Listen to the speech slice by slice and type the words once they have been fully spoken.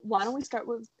why don't we start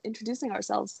with introducing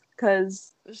ourselves?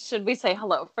 Because should we say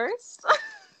hello first?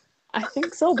 I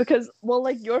think so, because, well,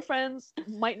 like, your friends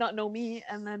might not know me,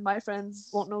 and then my friends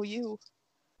won't know you,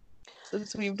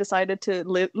 since we've decided to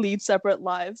lead separate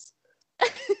lives.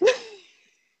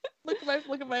 Look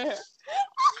at my hair.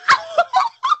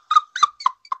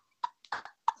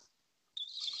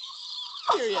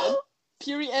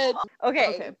 Period.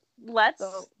 Okay. Let's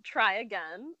try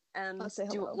again, and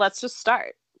let's just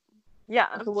start. Yeah.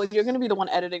 Okay, well, you're gonna be the one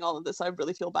editing all of this, so I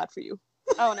really feel bad for you.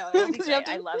 Oh no, it'll be great.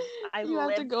 I live,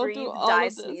 breathe, die,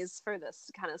 sneeze for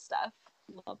this kind of stuff.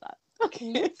 Love that. Okay.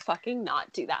 Can you fucking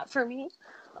not do that for me?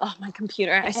 Oh, my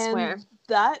computer, I swear.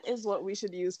 That is what we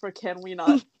should use for Can We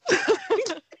Not?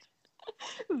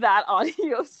 That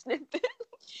audio snippet.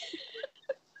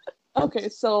 Okay,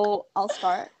 so I'll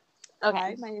start. Okay.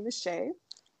 Hi, my name is Shay.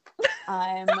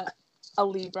 I'm a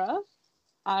Libra.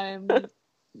 I'm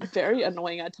very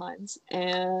annoying at times,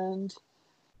 and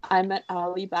I met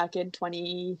Ali back in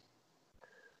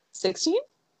 2016?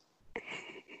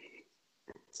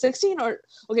 16 or...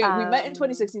 Okay, we met in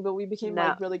 2016, but we became,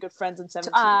 like, really good friends in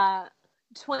 17.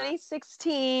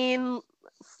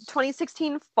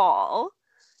 2016 fall,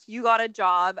 you got a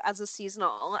job as a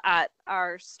seasonal at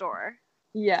our store.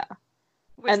 Yeah.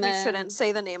 Which we shouldn't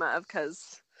say the name of,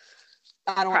 because...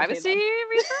 I don't privacy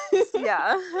reasons?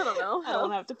 Yeah, I don't know. I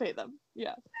don't have to pay them.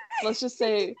 Yeah. Let's just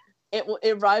say it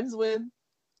rhymes with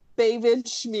David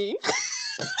Shmee.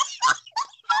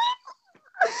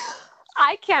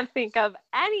 I can't think of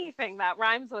anything that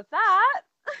rhymes with that.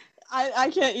 I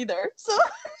can't either. So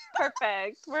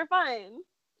perfect. We're fine.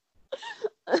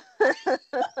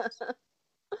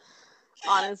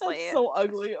 Honestly. That's so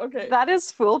ugly. Okay. That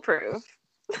is foolproof.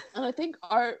 And I think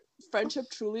our friendship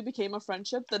truly became a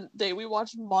friendship the day we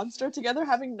watched Monster together,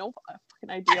 having no fucking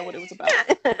idea what it was about.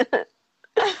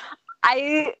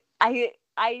 I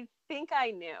think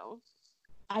I knew.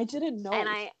 I didn't know. And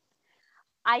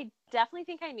I definitely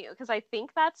think I knew, because I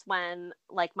think that's when,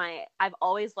 like, I've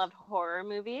always loved horror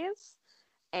movies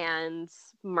and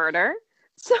murder.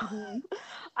 So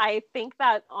I think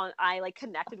that I like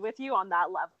connected with you on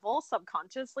that level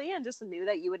subconsciously, and just knew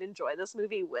that you would enjoy this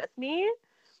movie with me.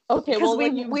 Okay, well,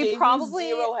 we probably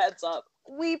zero heads up.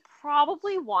 We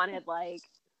probably wanted, like,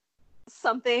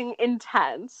 something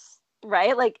intense,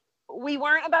 right? Like, we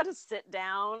weren't about to sit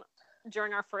down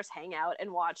during our first hangout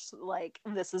and watch, like,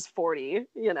 This Is 40,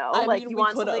 you know? You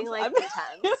want something, like,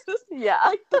 intense. Yeah.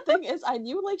 Like, the thing is, I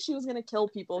knew, like, she was gonna kill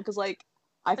people, because, like,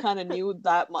 I kind of knew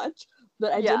that much,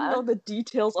 but I didn't know the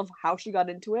details of how she got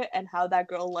into it and how that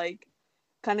girl, like,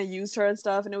 kind of used her and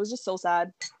stuff, and it was just so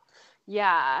sad.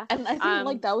 Yeah. And I think,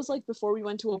 like, that was, like, before we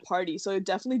went to a party, so it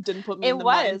definitely didn't put me in the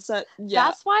mindset.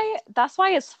 Yeah. That's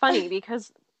why it's funny,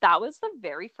 because that was the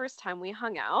very first time we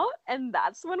hung out, and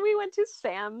that's when we went to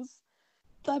Sam's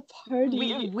that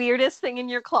party. Weirdest thing in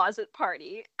your closet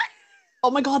party.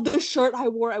 Oh my god, the shirt I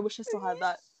wore, I wish I still had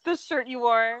that. The shirt you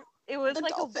wore, it was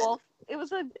like dolphin. A wolf. It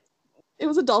was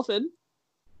a dolphin.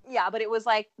 Yeah, but it was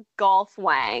like Golf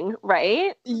Wang,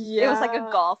 right? Yeah. It was like a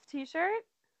golf t-shirt.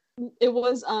 It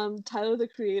was Tyler the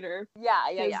Creator.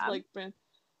 Yeah. Like, brand.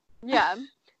 Yeah.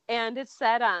 And it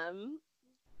said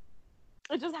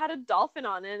it just had a dolphin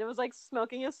on it. It was like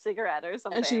smoking a cigarette or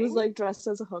something. And she was like dressed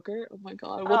as a hooker. Oh my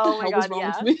god. What the hell was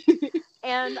wrong with me?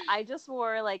 And I just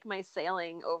wore like my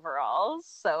sailing overalls,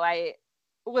 so I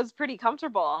was pretty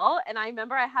comfortable. And I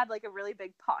remember I had like a really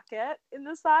big pocket in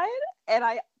the side, and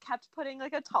I kept putting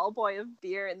like a tall boy of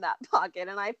beer in that pocket,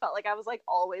 and I felt like I was like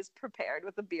always prepared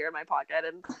with a beer in my pocket.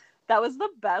 And that was the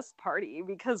best party,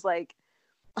 because like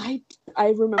I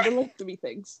remember like 3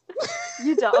 things.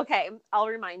 You don't? Okay, I'll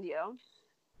remind you.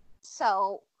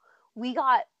 So we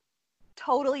got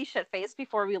totally shit-faced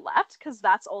before we left, because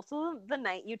that's also the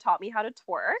night you taught me how to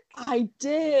twerk. I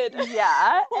did.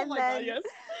 Yeah. Oh and my then god, yes.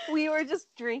 We were just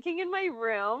drinking in my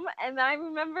room, and I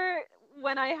remember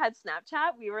when I had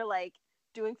Snapchat, we were like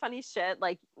doing funny shit,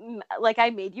 like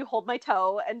I made you hold my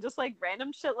toe and just like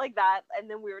random shit like that, and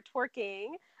then we were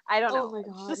twerking. I don't know. Oh my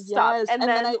god, just yes. stop. And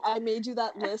then I made you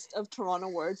that list of Toronto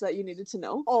words that you needed to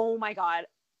know. Oh my god,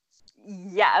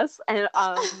 yes. And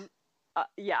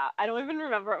yeah, I don't even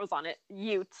remember what was on it.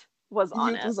 Ute was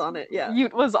on it. Ute was on it, yeah.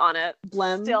 Ute was on it.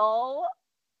 Blem. Still.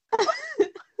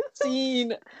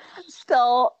 Scene.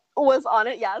 Still was on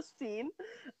it, yeah, scene.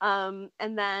 And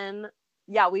then,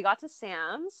 yeah, we got to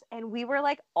Sam's, and we were,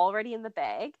 like, already in the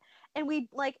bag, and we,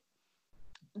 like,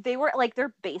 they were, like,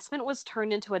 their basement was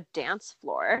turned into a dance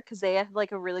floor, because they had,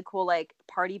 like, a really cool, like,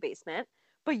 party basement,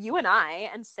 But you and I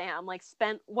and Sam like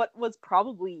spent what was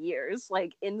probably years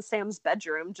like in Sam's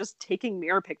bedroom just taking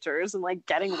mirror pictures and like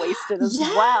getting wasted as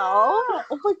well.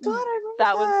 Oh my god, I remember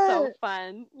that was so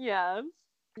fun. Yeah.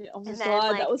 Oh my and god, then,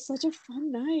 like, that was such a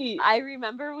fun night. I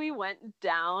remember we went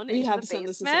down We into have the to send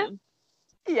this to basement.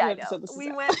 Sam. Yeah, I have to know. send this to We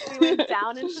Sam. went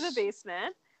down into the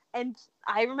basement, and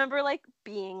I remember like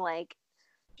being like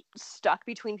stuck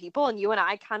between people, and you and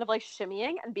I kind of like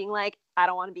shimmying and being like, I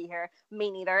don't want to be here.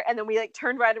 Me neither. And then we like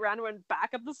turned right around and went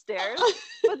back up the stairs.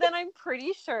 But then I'm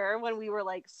pretty sure when we were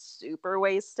like super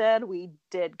wasted, we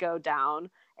did go down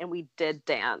and we did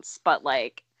dance. But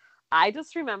like, I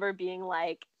just remember being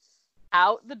like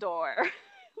out the door.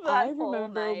 I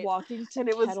remember walking to and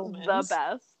it was Kettleman's. The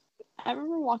best. I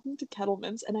remember walking to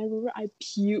Kettleman's, and I remember I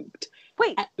puked.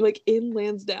 Wait, like in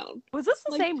Lansdowne. Was this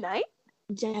the like, same night?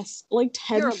 Yes, like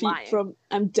 10 You're feet lying. from.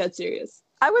 I'm dead serious.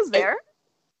 I was there.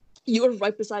 You were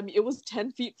right beside me. It was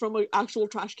 10 feet from an actual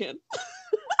trash can.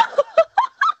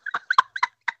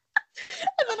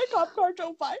 And then a cop car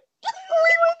drove by.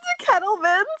 We went to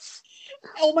Kettleman's.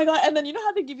 Oh my god! And then you know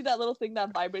how they give you that little thing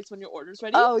that vibrates when your order's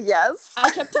ready? Oh yes. I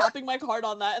kept tapping my card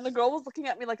on that, and the girl was looking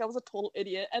at me like I was a total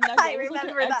idiot. And that girl I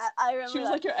remember that. She was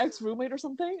like your ex-roommate or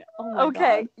something. Oh my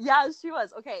okay. god. Yeah, she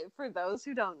was. Okay, for those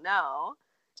who don't know,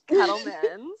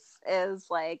 Kettleman's is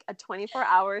like a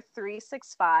 24-hour,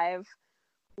 365,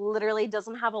 literally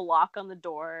doesn't have a lock on the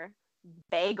door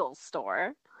bagel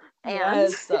store. And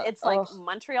yes. It's like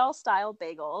Montreal style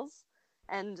bagels,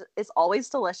 and it's always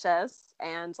delicious.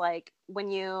 And like when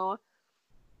you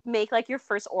make like your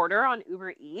first order on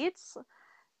Uber Eats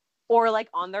or like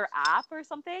on their app or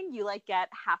something, you like get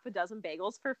half a dozen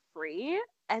bagels for free.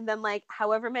 And then like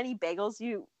however many bagels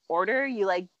you order, you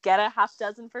like get a half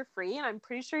dozen for free. And I'm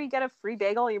pretty sure you get a free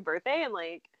bagel on your birthday. And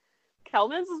like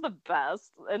Kettleman's is the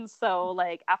best. And so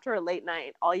like after a late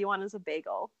night, all you want is a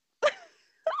bagel.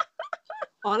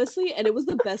 Honestly, and it was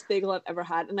the best bagel I've ever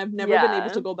had, and I've never been able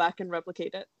to go back and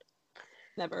replicate it.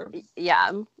 Never.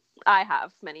 Yeah, I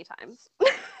have many times.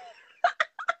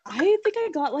 I think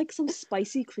I got like some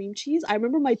spicy cream cheese. I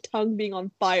remember my tongue being on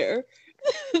fire.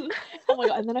 Oh my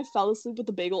god, and then I fell asleep with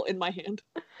the bagel in my hand.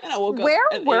 And I woke up. Where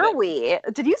were we?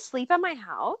 Did you sleep at my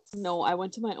house? No, I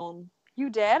went to my own.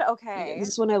 You did? Okay. Yeah, this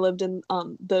is when I lived in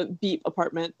the Beep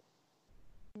apartment.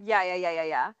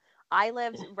 Yeah. I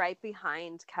lived right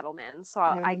behind Kettleman, so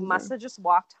I must have just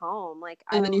walked home. Like,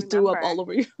 and then you threw up all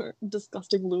over your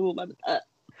disgusting Lululemon.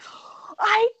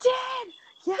 I did.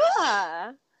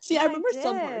 Yeah. See, I remember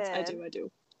some parts. I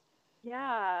do.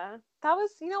 Yeah, that was.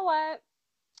 You know what?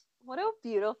 What a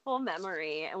beautiful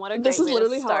memory, and what a this great is way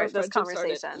literally to start how our this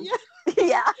conversation. Started.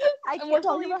 Yeah. And we're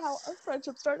talking about how our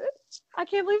friendship started. I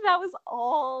can't believe that was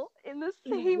all in the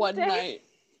same one day. night.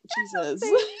 Jesus.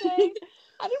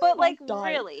 But like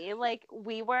really, like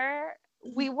we were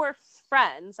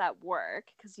friends at work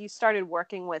because you started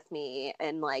working with me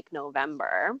in like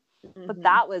November, but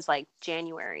that was like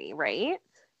January, right?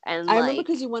 And I remember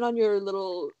because you went on your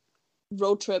little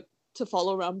road trip to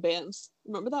follow around bands.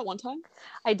 Remember that one time?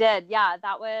 I did. Yeah,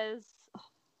 that was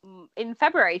in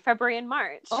February and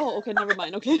March. Oh, okay, never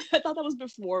mind. Okay, I thought that was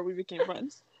before we became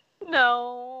friends.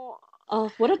 No.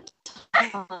 Oh, what a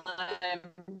time.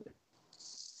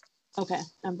 Okay,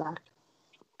 I'm back.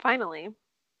 Finally.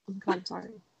 I'm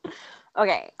sorry.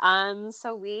 Okay,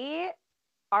 so we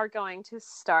are going to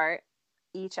start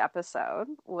each episode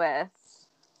with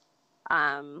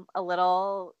a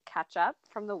little catch up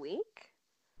from the week.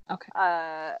 Okay.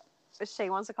 Shay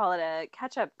wants to call it a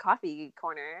catch up coffee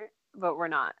corner, but we're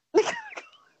not.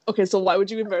 Okay, so why would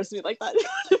you embarrass me like that?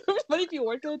 But if you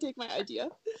weren't gonna take my idea.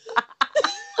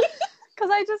 Because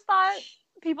I just thought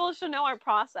people should know our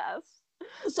process.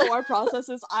 So our process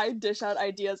is I dish out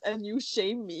ideas and you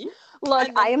shame me. Look,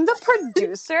 I am the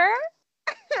producer.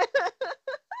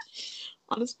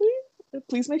 Honestly,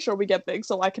 please make sure we get big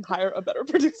so I can hire a better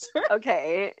producer.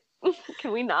 Okay.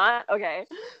 Can we not? Okay.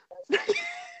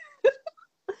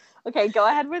 Okay, go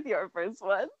ahead with your first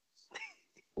one.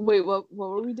 Wait, what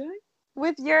were we doing?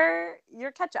 With your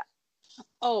catch-up.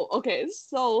 Oh, okay.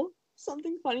 So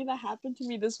something funny that happened to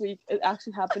me this week. It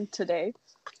actually happened today.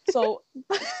 So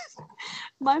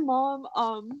my mom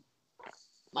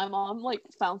like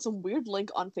found some weird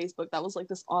link on Facebook that was like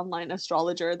this online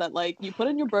astrologer that like you put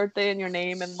in your birthday and your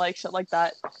name and like shit like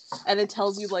that, and it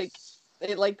tells you like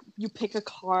you pick a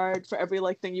card for every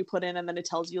like thing you put in, and then it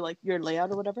tells you like your layout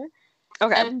or whatever.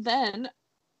 Okay. And then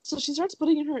So she starts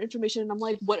putting in her information, and I'm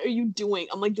like, what are you doing?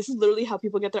 I'm like, this is literally how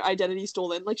people get their identity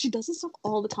stolen. Like, she does this stuff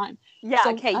all the time. Yeah,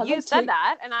 so okay, you said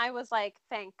that, and I was like,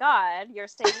 thank God you're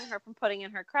saving her from putting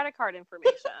in her credit card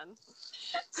information.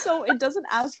 So it doesn't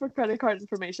ask for credit card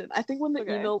information. I think when the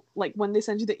email, like, when they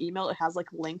send you the email, it has, like,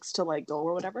 links to, like, go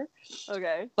or whatever.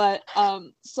 Okay. But,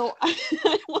 so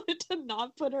I wanted to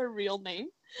not put her real name.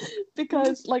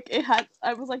 Because like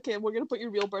I was like, okay, we're gonna put your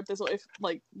real birthday, so if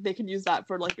like they can use that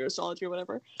for like your astrology or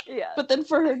whatever. Yeah. But then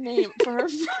for her name, for her,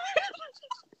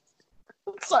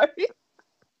 sorry.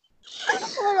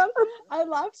 Oh my god, I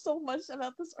laughed so much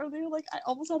about this earlier. Like I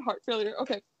almost had heart failure.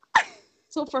 Okay,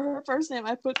 so for her first name,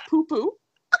 I put Poo Poo,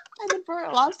 and then for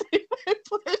her last name, I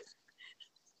put.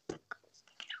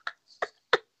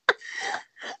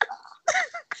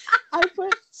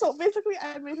 So basically,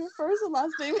 I made her first and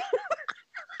last name.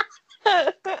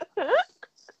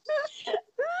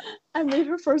 I made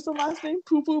her first and last name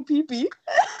Poo Poo Pee Pee.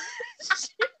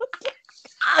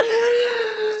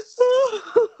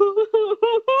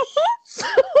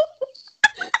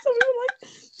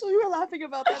 So we were laughing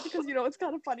about that because it's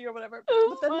kind of funny or whatever.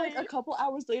 But then like a couple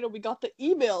hours later, we got the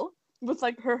email with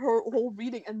like her whole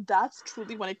reading, and that's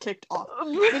truly when it kicked off.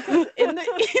 Because in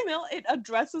the email, it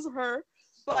addresses her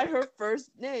by her first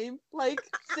name like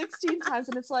 16 times,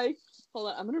 and it's like, hold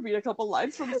on, I'm gonna read a couple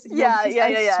lines from this email.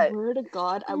 I swear to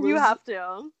God, you have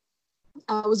to.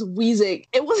 I was wheezing.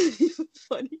 It wasn't even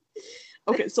funny.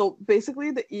 Okay, so basically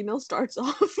the email starts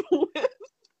off with,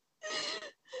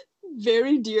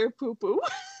 very dear Poo Poo.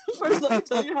 First, let me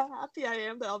tell you how happy I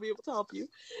am that I'll be able to help you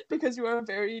because you are a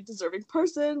very deserving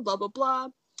person, blah, blah, blah.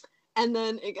 And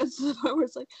then it gets to the part where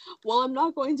it's like, well, I'm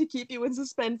not going to keep you in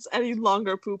suspense any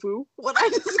longer, Poo Poo. What I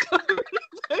discovered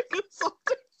the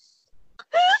consultant.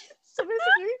 So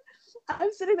basically,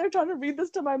 I'm sitting there trying to read this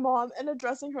to my mom and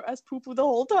addressing her as Poo Poo the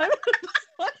whole time.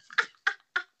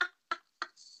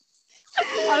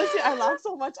 Honestly, I laughed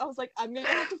so much. I was like, I'm gonna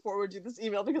have to forward you this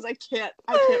email because I can't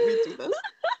read through this.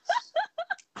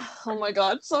 Oh my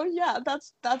god. So yeah,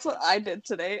 that's what I did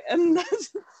today, and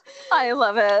I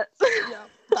love it. Yeah,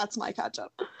 that's my catch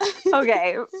up.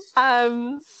 Okay.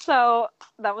 So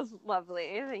that was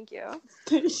lovely. Thank you.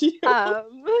 Thank you.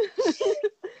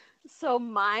 So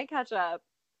my catch up,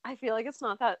 I feel like it's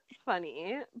not that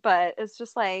funny, but it's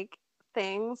just like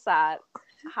things that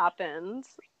happened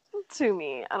to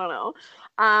me. I don't know.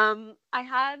 I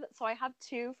had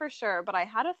two for sure, but I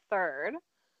had a third,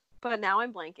 but now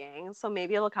I'm blanking, so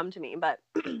maybe it'll come to me. But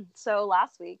so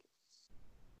last week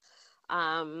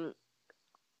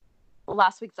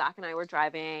Zach and I were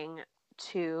driving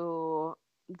to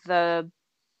the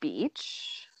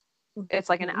beach. It's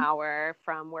like an hour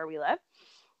from where we live.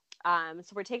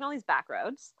 So we're taking all these back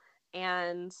roads,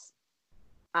 and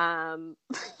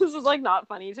this is like not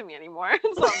funny to me anymore.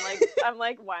 So I'm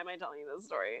like, why am I telling you this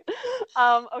story?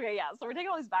 Okay, yeah. So we're taking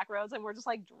all these back roads, and we're just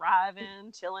like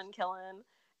driving, chilling, killing,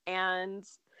 and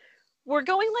we're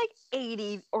going like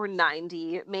 80 or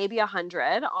 90, maybe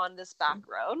 100 on this back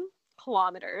road,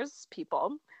 kilometers,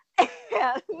 people.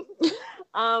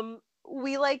 And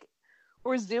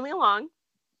we're zooming along,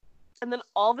 and then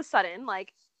all of a sudden,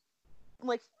 like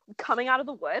coming out of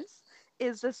the woods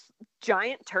is this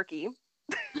giant turkey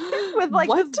with like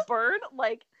this bird,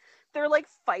 like they're like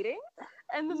fighting,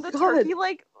 and then the turkey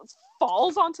like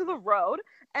falls onto the road,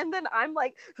 and then I'm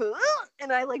like,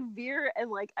 and I like veer,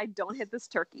 and like I don't hit this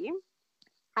turkey.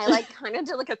 I like kind of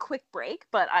did like a quick break,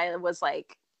 but I was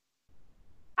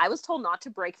told not to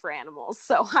brake for animals,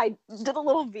 so I did a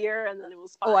little veer, and then it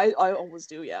was fine. Oh, I always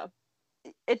do, yeah.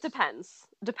 It depends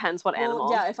what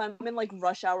animal. Yeah, if I'm in like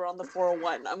rush hour on the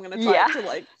 401, I'm gonna try to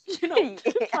like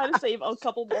try to save a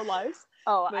couple more lives.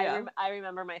 Oh, I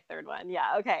remember my third one.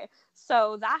 Yeah, okay.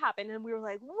 So that happened, and we were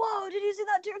like, "Whoa! Did you see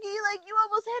that turkey? Like, you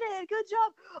almost hit it. Good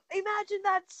job.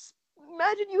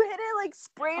 Imagine you hit it, like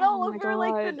sprayed all over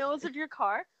like the nose of your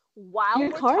car." While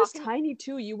your car is tiny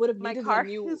too. You would have needed a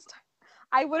new.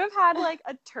 I would have had like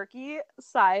a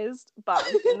turkey-sized bug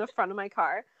in the front of my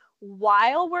car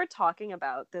while we're talking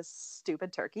about this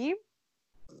stupid turkey.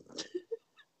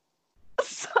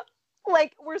 So,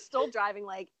 like, we're still driving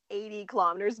like 80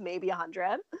 kilometers, maybe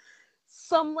 100.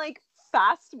 Some like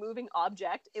fast-moving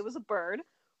object, it was a bird,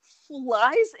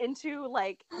 flies into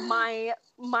like my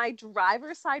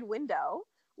driver's side window,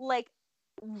 like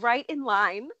right in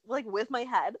line, like with my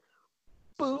head.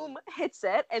 Boom, hits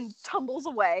it and tumbles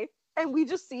away. And we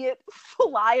just see it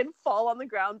fly and fall on the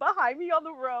ground behind me on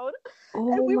the road.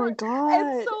 Oh my god.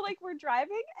 And so like we're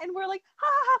driving and we're like, ha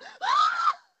ha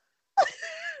ha.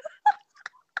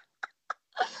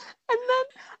 And then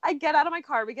I get out of my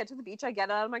car. We get to the beach. I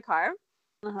get out of my car.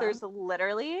 There's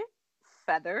literally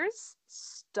feathers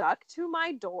stuck to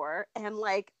my door and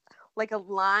like a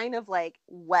line of like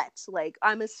wet, like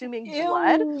I'm assuming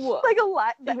blood, like a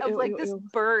lot of like this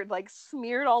bird like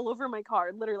smeared all over my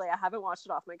car. Literally, I haven't washed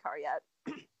it off my car yet.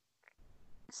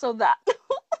 So that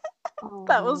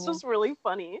that was just really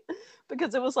funny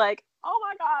because it was like, oh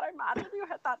my god, imagine you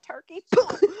hit that turkey,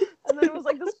 and then it was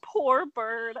like this poor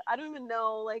bird. I don't even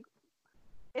know, like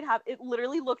it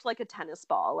literally looked like a tennis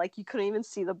ball, like you couldn't even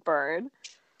see the bird.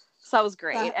 So that was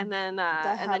great. And then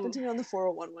that happened to me on the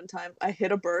 401 one time. I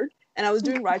hit a bird and I was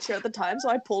doing rideshare at the time, so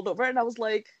I pulled over and I was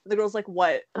like, the girl's like,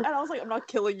 what? And I was like, I'm not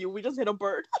killing you, we just hit a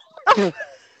bird.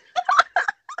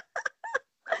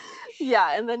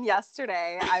 Yeah, and then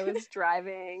yesterday I was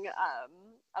driving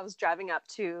up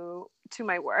to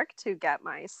my work to get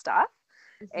my stuff.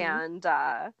 And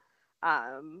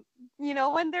you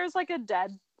know when there's like a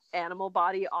dead animal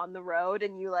body on the road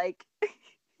and you like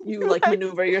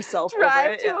maneuver yourself drive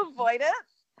over it to avoid it.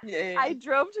 Yeah. I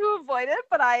drove to avoid it,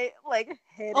 but I like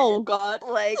hit it. Oh god.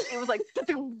 Like it was like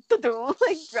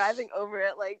like driving over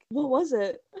it. Like, what was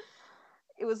it?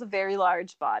 It was a very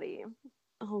large body.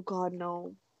 Oh god,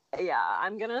 no. Yeah,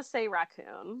 I'm gonna say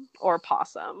raccoon or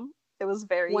possum. It was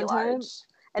very large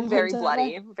and very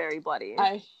bloody. Very bloody.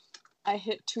 I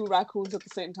hit 2 raccoons at the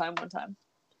same time one time.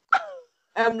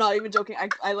 I'm not even joking.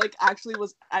 I like actually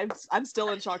was I'm still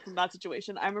in shock from that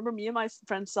situation. I remember me and my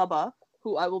friend Saba,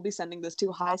 who I will be sending this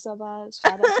to. Hi Saba,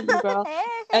 shout out to you, girl.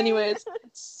 Anyways,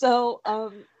 so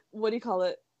what do you call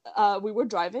it? We were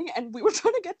driving and we were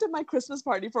trying to get to my Christmas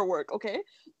party for work, okay?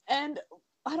 And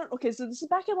so this is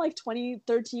back in like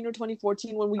 2013 or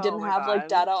 2014 when we didn't have like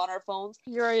data on our phones.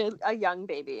 You're a young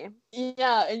baby.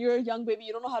 Yeah, and you're a young baby,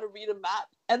 you don't know how to read a map.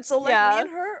 And so like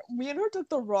me and her took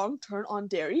the wrong turn on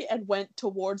Derry and went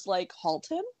towards like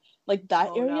Halton, like that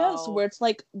area. So where it's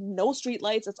like no street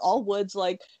lights, it's all woods,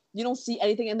 like you don't see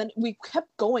anything. And then we kept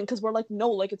going because we're like, no,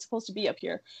 like it's supposed to be up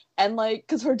here. And like,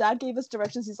 because her dad gave us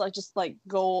directions, he's like, just like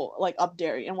go like up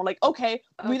Derry. And we're like, okay.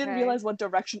 We didn't realize what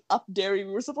direction up Derry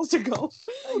we were supposed to go.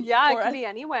 Yeah, it could be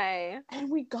anyway.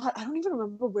 And I don't even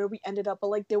remember where we ended up, but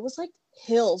like there was like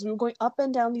hills. We were going up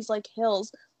and down these like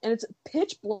hills and it's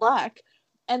pitch black.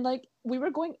 And like we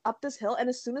were going up this hill, and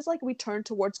as soon as like we turned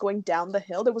towards going down the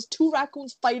hill, there was 2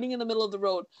 raccoons fighting in the middle of the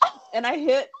road. And I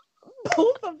hit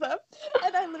both of them,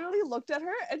 and I literally looked at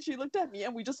her and she looked at me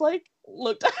and we just like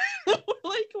looked at her.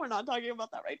 Like, we're not talking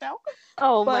about that right now.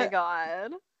 My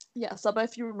god. Yeah, Saba,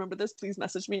 if you remember this, please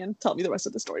message me and tell me the rest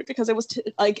of the story, because it was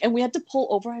and we had to pull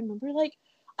over. I remember like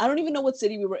I don't even know what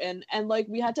city we were in, and like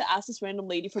we had to ask this random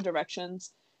lady for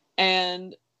directions,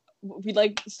 and we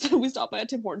stopped by a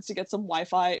Tim Hortons to get some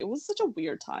Wi-Fi. It was such a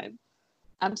weird time.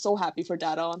 I'm so happy for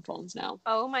data on phones now.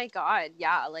 Oh my god,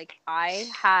 yeah. Like I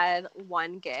had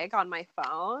 1 gig on my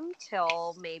phone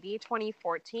till maybe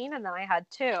 2014, and then I had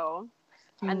 2.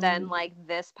 And then like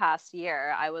this past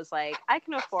year, I was like, I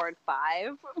can afford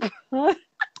 5.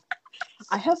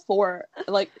 I have 4.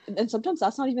 Like, and sometimes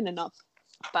that's not even enough.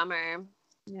 Bummer.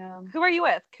 Yeah. Who are you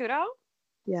with? Kudo?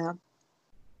 Yeah.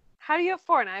 How do you have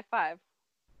 4 and I have 5?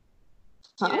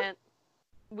 Huh?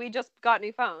 We just got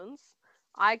new phones.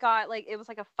 I got like, it was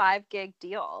like a 5 gig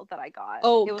deal that I got.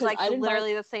 Oh, it was like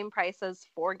literally the same price as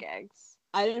 4 gigs.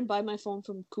 I didn't buy my phone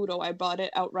from Kudo. I bought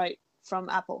it outright from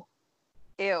Apple.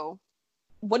 Ew.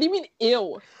 What do you mean,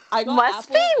 ew? I got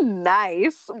Must Apple... be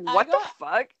nice. What the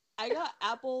fuck? I got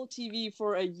Apple TV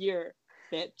for a year,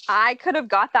 bitch. I could have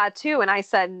got that too, and I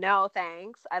said no,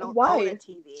 thanks. I don't own a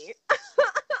TV.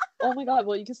 Oh my god!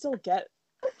 Well, you can still get.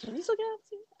 Can you still get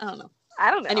it? I don't know.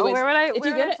 I don't know. Anyways, where would I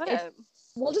put it?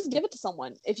 Well, just give it to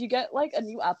someone. If you get like a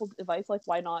new Apple device, like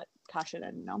why not cash it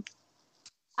in? You know.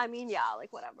 I mean, yeah,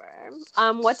 like whatever.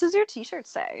 What does your T-shirt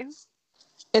say?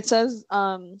 It says,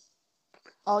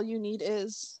 all you need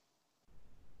is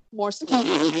more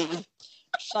skin.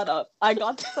 Shut up. I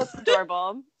got this. That's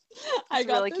adorable. I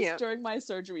got really this cute during my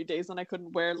surgery days when I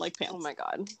couldn't wear like pants. Oh my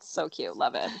god, so cute.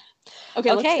 Love it.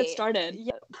 Okay, let's get started.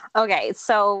 Yeah. Okay,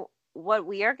 so what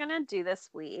we are gonna do this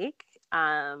week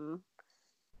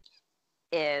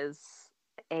is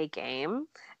a game,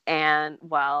 and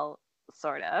well,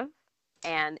 sort of,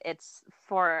 and it's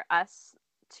for us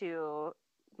to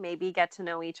maybe get to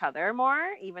know each other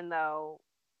more, even though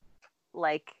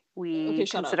like we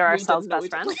consider ourselves best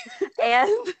friends.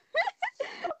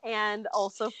 And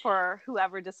also for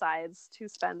whoever decides to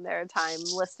spend their time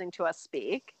listening to us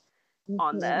speak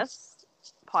on this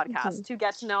podcast to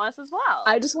get to know us as well.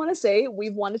 I just want to say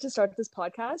we've wanted to start this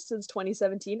podcast since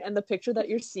 2017, and the picture that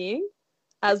you're seeing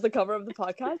as the cover of the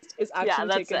podcast is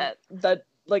actually taken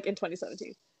in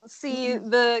 2017. See,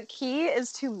 the key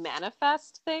is to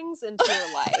manifest things into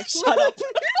your life. Shut up.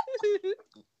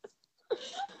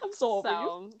 so over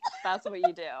you. So that's what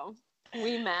you do.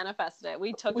 We manifested it.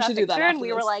 We took We that should do that picture and after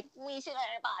we were this. like, we should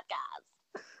have a podcast.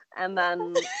 And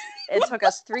then it took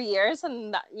us 3 years,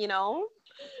 and 3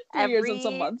 years and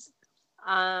some months.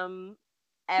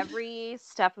 Every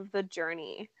step of the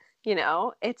journey,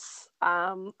 it's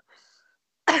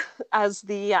as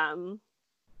the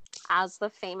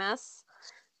famous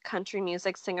country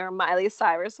music singer Miley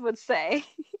Cyrus would say,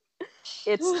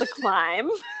 it's the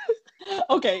climb.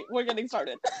 Okay, we're getting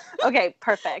started. Okay,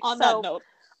 perfect. On that note,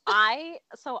 my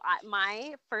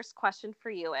first question for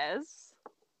you is,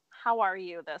 how are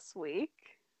you this week?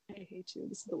 I hate you.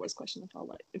 This is the worst question of all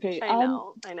life. Okay, I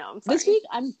know. I'm sorry. This week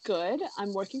I'm good.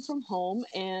 I'm working from home,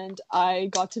 and I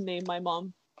got to name my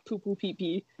mom Poo Poo Pee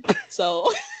Pee.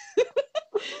 So,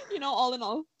 all in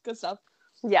all, good stuff.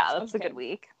 Yeah, that's a good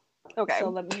week. Okay. So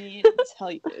let me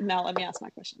tell you now. Let me ask my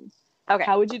question. Okay.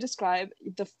 How would you describe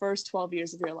the first 12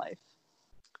 years of your life?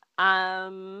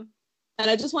 And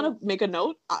I just want to make a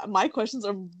note. My questions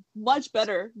are much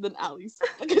better than Allie's.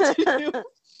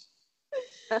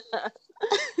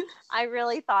 I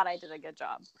really thought I did a good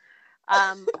job.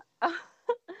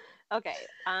 Okay.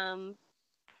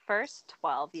 First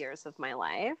 12 years of my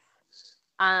life,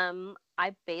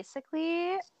 I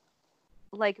basically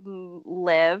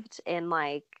lived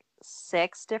in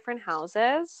 6 different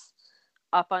houses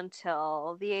up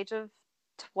until the age of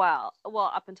 12.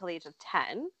 Well, up until the age of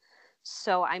 10.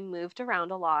 So I moved around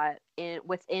a lot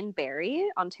within Barrie,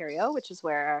 Ontario, which is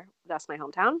that's my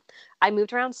hometown. I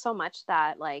moved around so much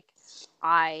that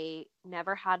I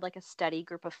never had a steady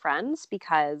group of friends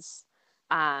because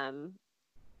that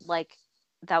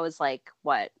was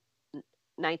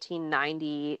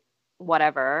 1990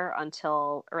 whatever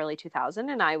until early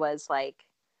 2000, and I was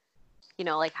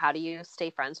how do you stay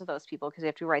friends with those people, because you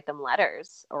have to write them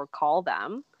letters or call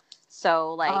them.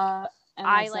 So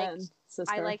MSN,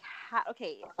 sister.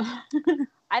 okay.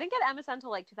 I didn't get MSN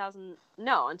until 2000.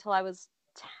 No, until I was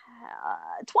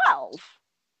 12.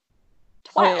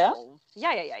 12. Oh,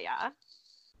 Yeah.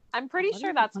 I'm pretty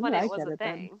sure that's when it was a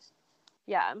thing. Then?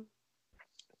 Yeah.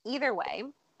 Either way,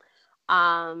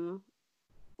 I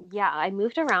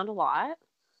moved around a lot,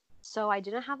 so I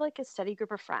didn't have a steady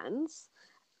group of friends.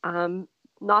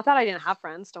 Not that I didn't have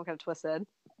friends, don't get it twisted.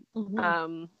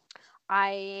 Mm-hmm.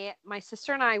 My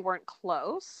sister and I weren't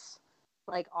close.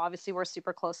 Obviously we're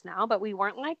super close now, but we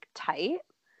weren't tight.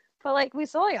 But we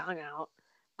still hung out.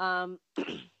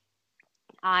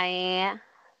 I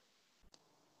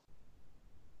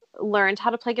learned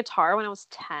how to play guitar when I was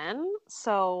 10.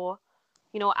 So,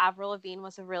 Avril Lavigne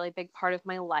was a really big part of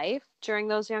my life during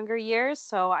those younger years.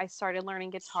 So I started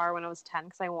learning guitar when I was 10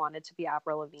 because I wanted to be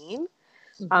Avril Lavigne.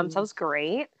 Mm-hmm. So that was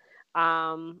great.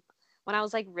 When I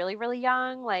was really, really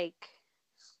young, I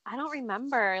don't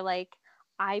remember,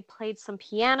 I played some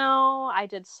piano, I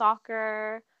did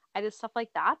soccer, I did stuff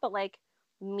like that. But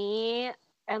me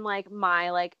and my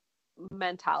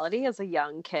mentality as a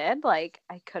young kid, I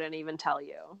couldn't even tell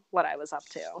you what I was up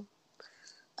to.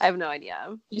 I have no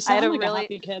idea. You sound a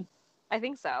happy kid. I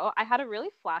think so. I had a really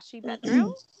flashy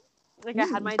bedroom. I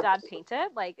had my dad paint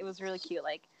it. It was really cute.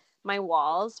 My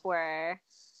walls were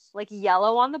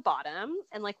yellow on the bottom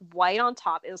and white on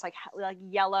top. It was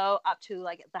yellow up to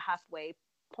the halfway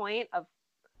point of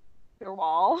your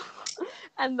wall.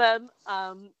 And then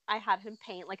I had him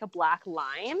paint a black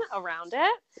line around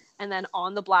it, and then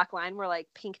on the black line were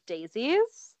pink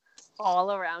daisies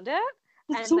all around it.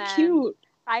 That's so cute.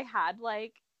 I had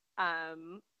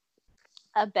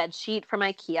a bed sheet from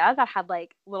IKEA that had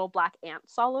little black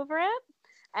ants all over it.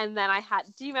 And then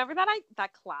do you remember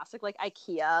that classic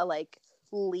IKEA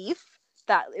leaf,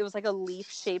 that it was a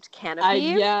leaf shaped canopy?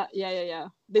 Yeah.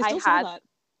 They still sell that.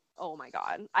 Oh my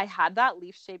god, I had that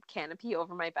leaf shaped canopy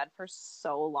over my bed for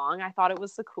so long. I thought it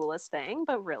was the coolest thing,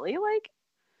 but really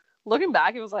looking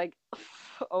back, it was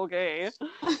okay.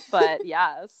 But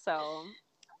yeah, so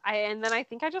and then I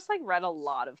think I just read a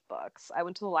lot of books. I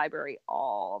went to the library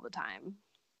all the time.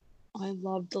 I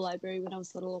loved the library when I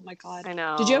was little. Oh my god. I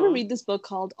know. Did you ever read this book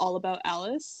called All About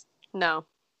Alice? No.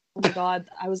 Oh my god,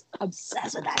 I was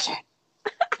obsessed with that shit.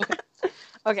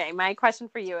 Okay, my question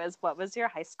for you is, what was your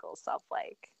high school self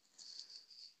like?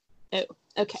 Oh,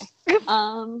 okay. Be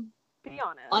honest.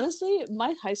 Honestly,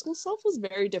 my high school self was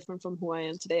very different from who I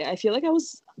am today. I feel I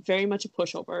was very much a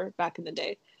pushover back in the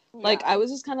day. Yeah. I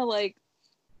was just kind of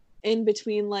in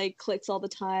between cliques all the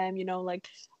time,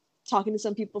 talking to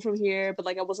some people from here, but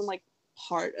I wasn't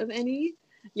part of any,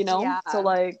 Yeah. So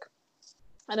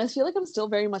and I feel I'm still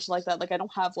very much like that. I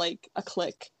don't have a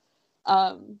clique.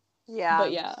 Yeah.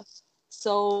 But yeah.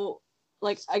 So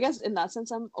like I guess in that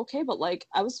sense I'm okay, but like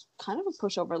I was kind of a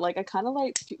pushover. Like I kind of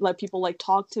like let people like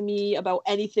talk to me about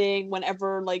anything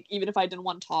whenever, like even if I didn't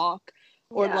want to talk,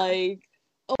 or like,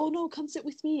 oh no, come sit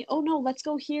with me. Oh no, let's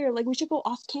go here. Like we should go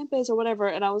off campus or whatever.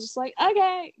 And I was just like,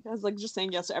 okay. I was like just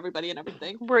saying yes to everybody and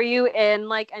everything. Were you in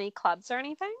like any clubs or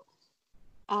anything?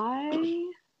 I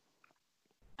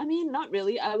mean, not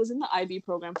really. I was in the IB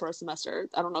program for a semester.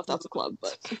 I don't know if that's a club,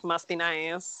 but must be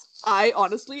nice. I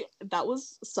honestly, that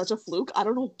was such a fluke. I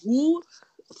don't know who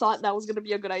thought that was going to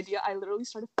be a good idea. I literally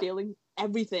started failing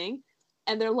everything.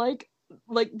 And they're like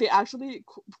they actually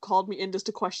called me in just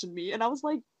to question me. And I was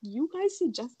like, you guys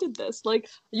suggested this. Like,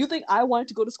 you think I wanted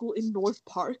to go to school in North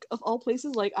Park, of all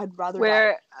places? Like, I'd rather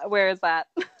Where is that?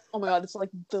 Oh my god, it's like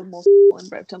the most in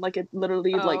Brampton. Like, it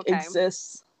literally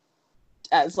exists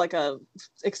as like a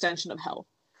extension of hell.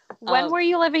 When were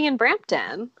you living in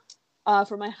Brampton?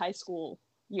 For my high school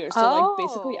years. So like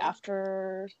basically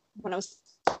after when I was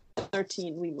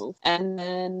 13 we moved. And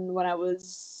then when I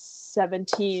was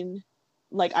 17,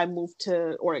 like I moved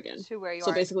to Oregon. To where you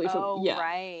so are. Basically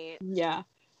right. Yeah.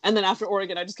 And then after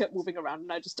Oregon I just kept moving around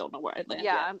and I just don't know where I'd land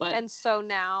yet, but... And so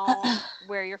now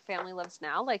where your family lives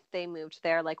now, like they moved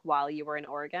there like while you were in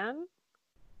Oregon?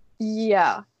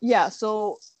 Yeah.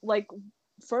 So like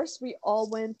first we all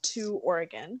went to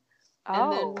Oregon.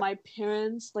 And then my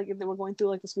parents, like, they were going through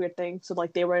like this weird thing, so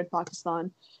like they were in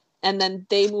Pakistan, and then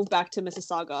they moved back to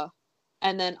Mississauga,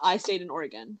 and then I stayed in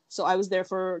Oregon. So I was there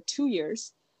for 2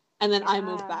 years, and then I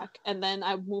moved back, and then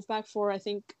I moved back for I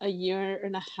think a year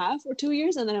and a half or 2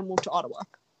 years, and then I moved to Ottawa.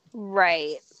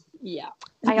 Right. Yeah.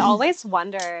 I always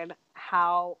wondered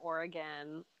how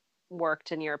Oregon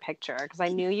worked in your picture, because I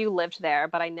knew you lived there,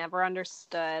 but I never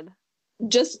understood.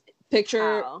 Just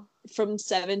picture from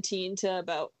 17 to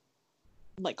about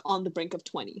like on the brink of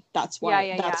 20. That's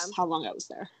why that's how long I was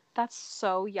there. That's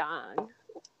so young.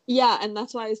 Yeah, and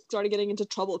that's why I started getting into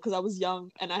trouble, because I was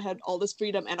young and I had all this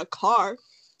freedom and a car.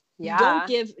 Yeah.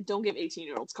 Don't give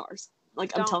 18-year-olds cars.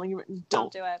 Like, I'm telling you,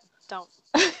 don't do it. Don't.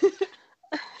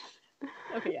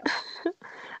 Okay, yeah.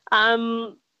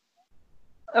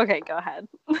 Okay, go ahead.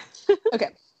 Okay.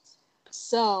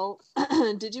 So,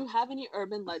 did you have any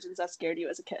urban legends that scared you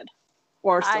as a kid?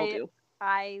 Or still do?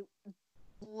 I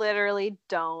literally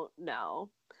don't know.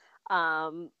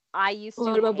 I used to.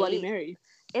 What about Bloody Mary?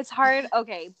 It's hard.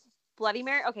 Okay, Bloody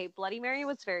Mary. Okay, Bloody Mary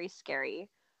was very scary.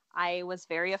 I was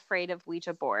very afraid of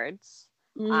Ouija boards.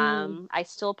 I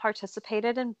still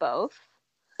participated in both,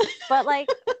 but like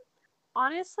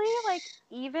honestly, like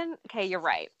even you're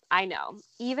right. I know.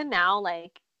 Even now,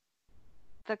 like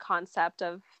the concept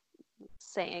of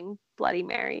saying Bloody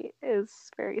Mary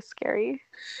is very scary.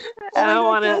 I don't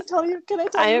want to. Can I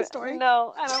tell you the story?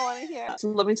 No, I don't want to hear. So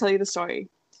let me tell you the story.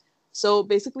 So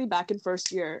basically, back in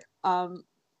first year,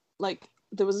 like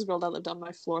there was this girl that lived on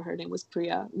my floor. Her name was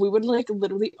Priya. We would like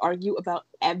literally argue about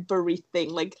everything,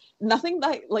 like nothing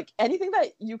that like anything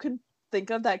that you can think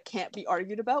of that can't be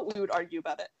argued about. We would argue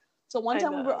about it. So one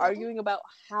time we were arguing about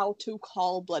how to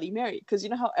call Bloody Mary, because you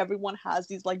know how everyone has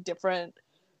these like different.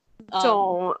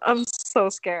 I'm so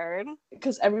scared.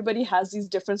 Because everybody has these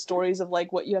different stories of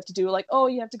like what you have to do. Like, oh,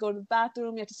 you have to go to the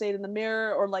bathroom, you have to say it in the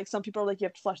mirror, or like some people are like you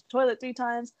have to flush the toilet 3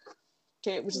 times.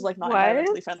 Okay, which is like not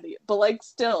environmentally friendly, but like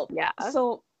still. Yeah.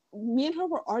 So me and her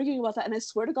were arguing about that, and I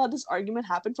swear to God, this argument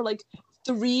happened for like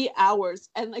 3 hours,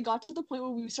 and it got to the point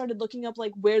where we started looking up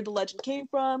like where the legend came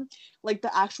from, like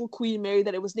the actual Queen Mary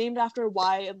that it was named after,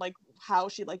 why, and like how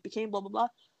she like became blah blah blah.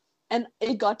 And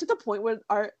it got to the point where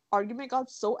our argument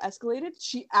got so escalated,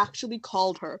 she actually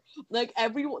called her. Like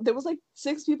there was like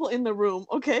 6 people in the room,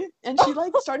 okay? And she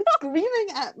like started screaming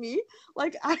at me,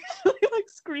 like actually like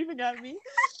screaming at me.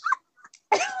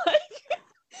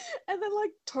 And then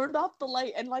like turned off the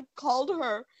light and like called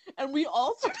her, and we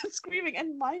all started screaming.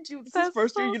 And mind you, this is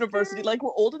first year university, scary. Like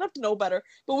we're old enough to know better,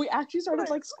 but we actually started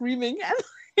like screaming and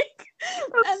like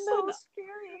That's so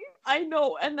scary. I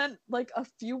know. And then like a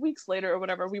few weeks later or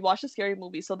whatever, we watched a scary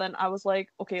movie. So then I was like,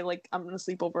 okay, like I'm gonna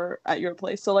sleep over at your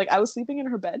place. So like I was sleeping in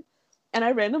her bed, and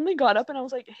I randomly got up and I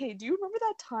was like, hey, do you remember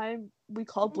that time we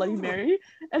called Bloody Mary?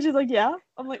 And she's like, yeah.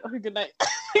 I'm like, okay, good night.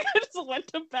 I just went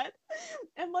to bed.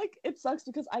 And like it sucks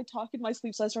because I talk in my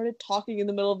sleep, so I started talking in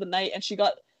the middle of the night, and she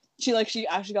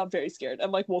actually got very scared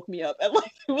and like woke me up, and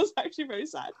like it was actually very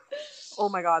sad. Oh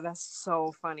my God, that's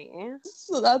so funny.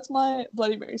 So that's my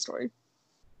Bloody Mary story.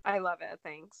 I love it.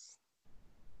 Thanks.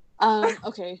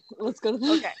 Okay, let's go to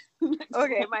the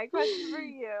Okay, my question for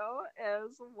you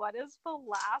is, what is the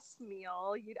last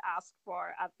meal you'd ask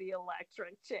for at the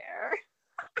electric chair?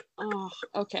 Oh,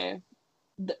 okay.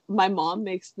 My mom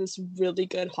makes this really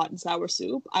good hot and sour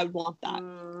soup. I would want that.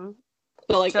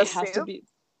 But like just it has soup? To be,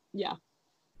 yeah.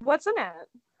 What's in it?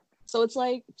 So it's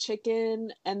like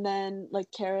chicken and then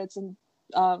like carrots and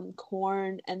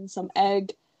corn and some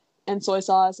egg and soy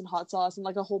sauce and hot sauce and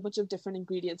like a whole bunch of different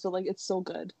ingredients. So like it's so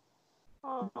good.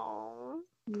 Oh,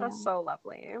 Yeah. that's so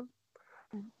lovely.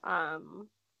 I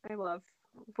love.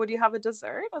 Would you have a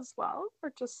dessert as well,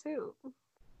 or just soup?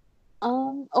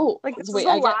 Oh, Like this wait,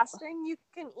 is the last thing you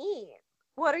can eat.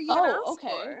 What are you gonna ask okay.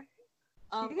 for?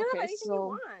 You can have anything you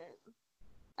want.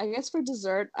 I guess for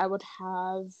dessert, I would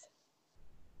have.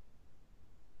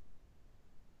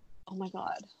 Oh my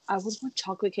god, I would want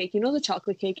chocolate cake. You know the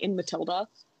chocolate cake in Matilda,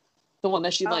 the one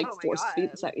that she like force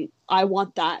feeds. I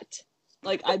want that.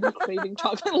 Like I've been craving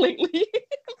chocolate lately.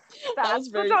 That's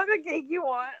the chocolate cake you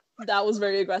want. That was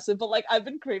very aggressive, but like I've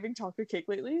been craving chocolate cake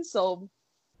lately, so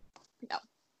yeah.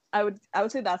 I would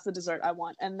say that's the dessert I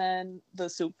want, and then the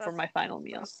soup for my final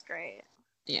meal. That's great.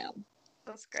 Yeah.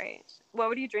 That's great. What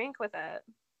would you drink with it?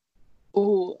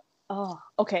 Ooh,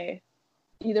 okay.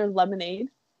 Either lemonade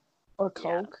or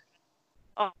Coke.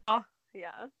 Yeah. Oh,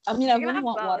 yeah. I mean, I really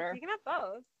want water. You can have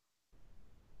both.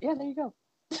 Yeah, there you go.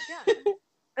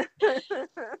 Yeah.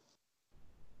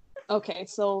 Okay,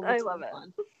 so I love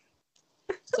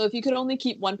it. So if you could only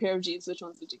keep one pair of jeans, which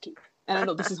ones would you keep? And I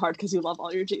know this is hard because you love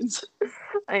all your jeans.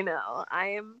 I know.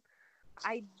 I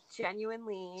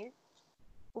genuinely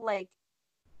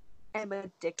am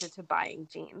addicted to buying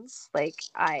jeans.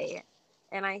 I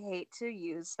hate to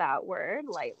use that word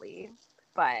lightly,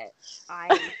 but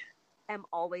I am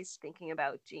always thinking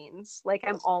about jeans. Like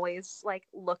I'm always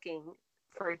looking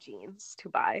for jeans to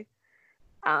buy.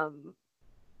 And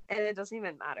it doesn't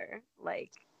even matter.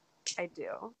 Like I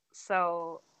do.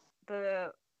 So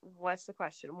what's the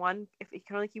question? If you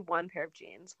can only keep one pair of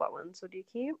jeans, what ones would you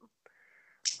keep?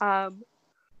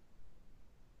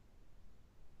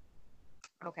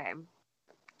 Okay.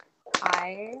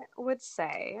 I would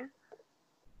say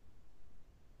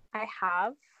I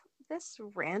have this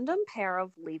random pair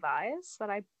of Levi's that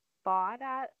I bought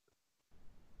at...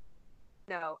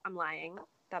 No, I'm lying.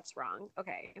 That's wrong.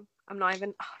 Okay. I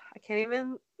can't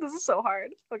even... This is so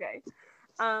hard. Okay.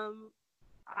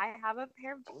 I have a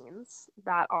pair of jeans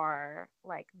that are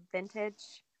like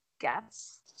vintage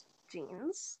Guess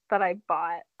jeans that I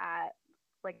bought at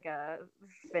like a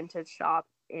vintage shop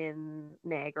in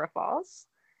Niagara Falls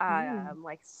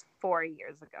like 4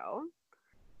 years ago.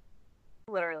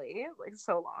 Literally, like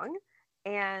so long.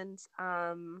 And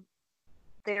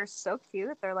they're so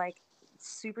cute. They're like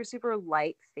super, super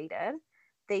light faded.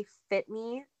 They fit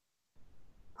me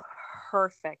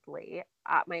perfectly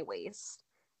at my waist.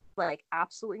 Like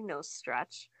absolutely no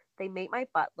stretch. They make my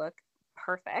butt look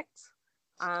perfect.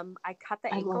 I cut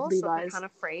the ankles so they're kind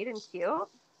of frayed and cute.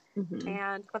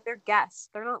 Mm-hmm. But they're Guess.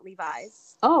 They're not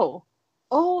Levi's. Oh,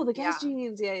 the Guess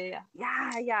jeans. Yeah.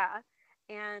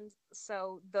 And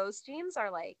so those jeans are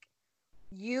like,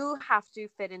 you have to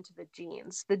fit into the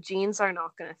jeans. The jeans are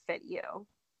not going to fit you.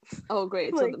 Oh,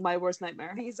 great. Like, so my worst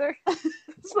nightmare. These are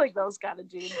it's like those kind of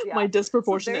jeans. Yeah. My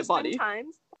disproportionate body.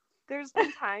 There's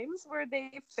been times where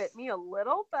they fit me a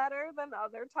little better than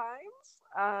other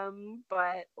times.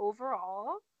 But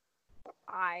overall,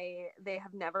 they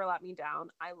have never let me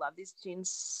down. I love these jeans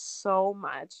so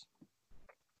much.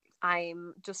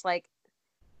 I'm just like,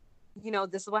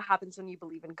 this is what happens when you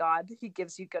believe in God. He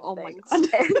gives you good things. My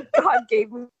God. And God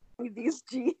gave me these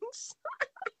jeans.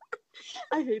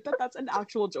 I hate that that's an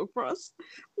actual joke for us.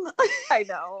 I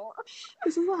know.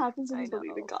 This is what happens when you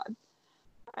believe in God.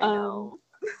 I know.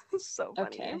 So funny.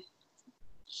 Okay.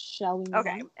 Shall we move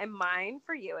on? And mine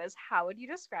for you is, how would you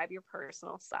describe your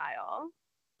personal style?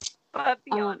 But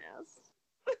be honest.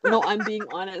 No, I'm being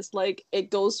honest. Like, it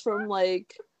goes from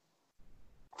like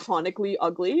chronically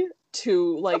ugly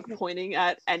to like pointing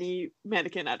at any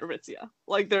mannequin at Aritzia.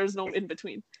 Like, there's no in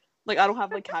between. Like, I don't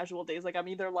have like casual days. Like, I'm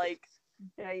either like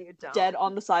dead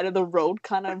on the side of the road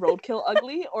kind of roadkill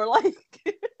ugly, or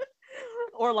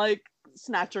like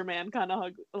Snatcher Man kind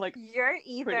of like. You're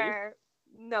either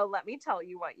pretty. No, let me tell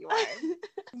you what you are.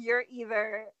 You're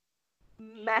either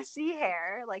messy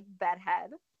hair like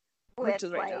bedhead with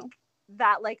right like now.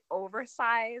 That like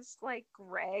oversized like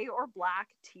gray or black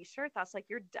t-shirt that's like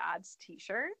your dad's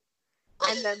t-shirt,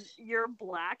 and then your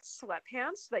black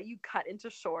sweatpants that you cut into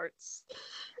shorts.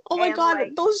 Oh my God,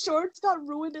 like, those shorts got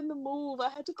ruined in the move. I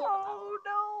had to go. Oh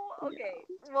no. Okay.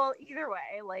 Yeah. Well, either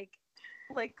way,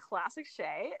 like classic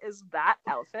Shay is that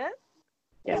outfit,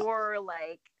 or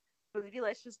like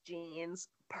bootylicious jeans,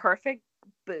 perfect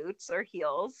boots or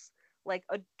heels, like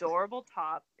adorable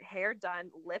top, hair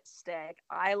done, lipstick,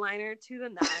 eyeliner to the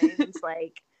nines,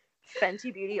 like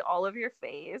Fenty Beauty all over your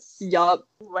face. Yup.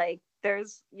 Like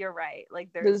You're right.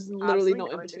 Like, There's literally no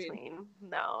in between. between.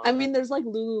 No. I mean, there's like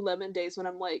Lululemon days when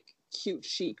I'm like cute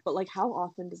chic, but like how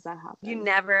often does that happen? You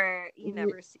never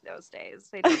see those days.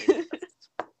 They don't exist.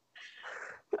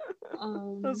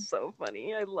 That's so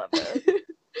funny. I love it.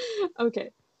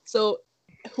 Okay, so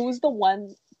who's the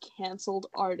one canceled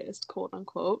artist, quote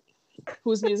unquote,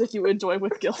 whose music you enjoy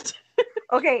with guilt?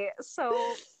 Okay,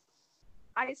 so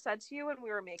I said to you when we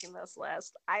were making this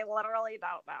list, I literally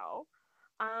don't know.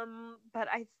 But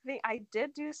I think I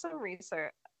did do some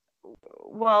research.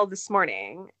 Well, this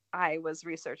morning I was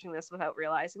researching this without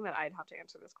realizing that I'd have to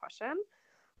answer this question.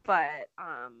 But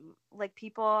like,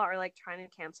 people are like trying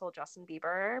to cancel Justin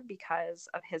Bieber because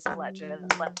of his alleged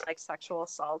like sexual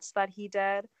assaults that he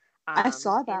did. I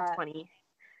saw that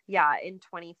in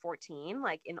 2014,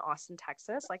 like in Austin,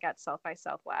 Texas, like at South by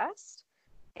Southwest.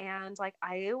 And like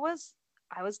I was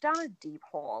down a deep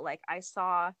hole. Like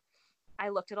I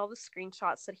looked at all the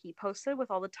screenshots that he posted with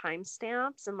all the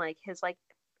timestamps and like his like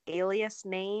alias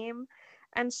name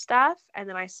and stuff, and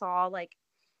then I saw like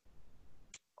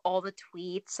all the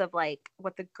tweets of like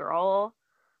what the girl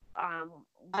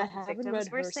victims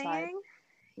were saying.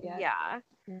 Yeah.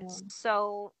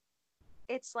 So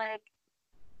it's like,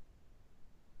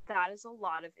 that is a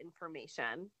lot of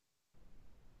information,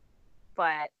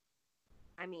 but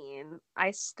I mean,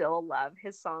 I still love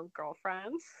his song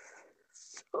Girlfriend.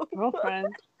 So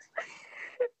Girlfriend.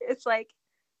 It's like,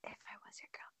 if I was your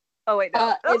girl. Oh wait,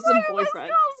 no. It's a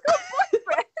boyfriend.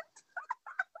 Boyfriend.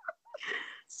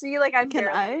 See, like, I'm Can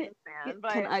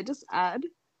I just add?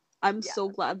 I'm so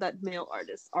glad that male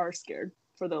artists are scared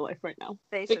for their life right now.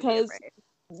 They should be afraid.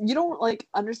 You don't like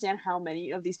understand how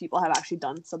many of these people have actually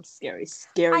done some scary stuff.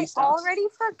 I already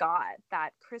forgot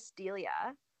that Chris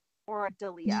D'Elia, or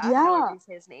D'Elia, however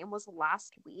his name, was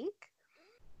last week.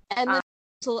 And then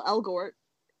Al Gore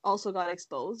also got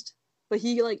exposed, but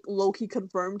he like low-key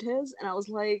confirmed his, and I was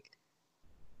like,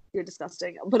 you're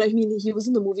disgusting. But I mean, he was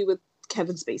in the movie with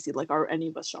Kevin Spacey. Like, are any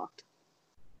of us shocked?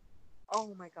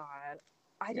 Oh my god.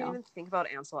 I didn't even think about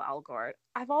Ansel Elgort.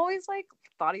 I've always like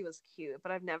thought he was cute,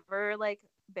 but I've never like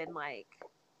been like,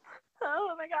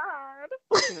 oh my god.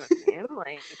 You know what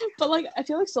I mean? Like, but like, I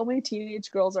feel like so many teenage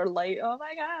girls are like, oh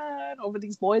my god, over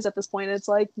these boys at this point. It's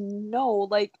like, no,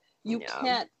 like, you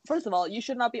can't. First of all, you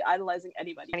should not be idolizing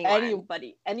anybody. Don't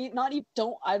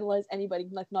idolize anybody.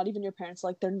 Like, not even your parents.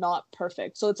 Like, they're not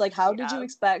perfect. So it's like, how did you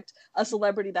expect a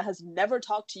celebrity that has never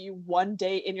talked to you one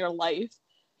day in your life?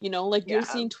 You know, like, you're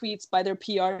seeing tweets by their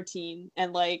PR team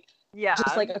and like,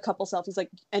 just like a couple selfies,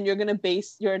 like, and you're gonna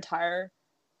base your entire,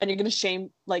 and you're gonna shame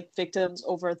like victims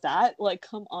over that. Like,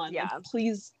 come on, like,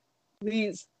 please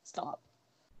stop.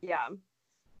 Yeah.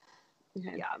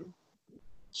 Okay. Yeah.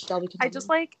 Shall we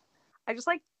I just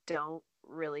don't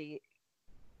really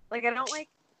like, I don't like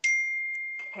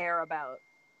care about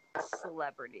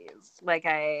celebrities. Like,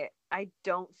 I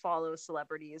don't follow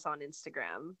celebrities on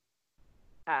Instagram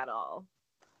at all.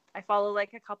 I follow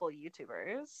like a couple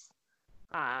YouTubers,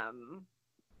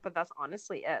 but that's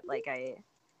honestly it. Like, I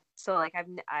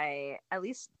at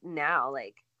least now,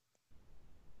 like,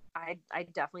 I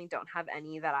definitely don't have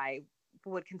any that I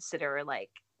would consider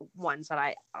like ones that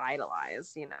I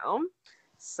idolize, you know?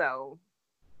 So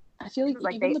I feel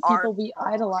like even the people we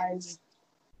idolize,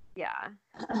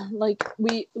 like,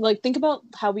 we like, think about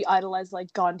how we idolize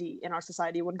like Gandhi in our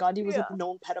society, when Gandhi was a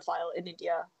known pedophile in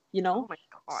India, you know? Oh my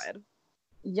god.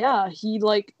 Yeah, he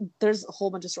like, there's a whole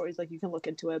bunch of stories, like, you can look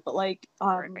into it, but like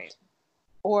or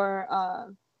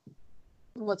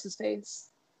what's his face,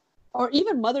 or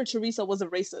even Mother Teresa was a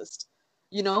racist,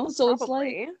 you know? So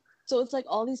it's like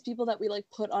all these people that we like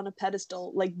put on a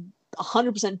pedestal, like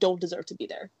 100% don't deserve to be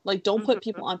there. Like, don't put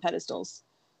people on pedestals.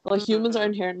 Like, humans are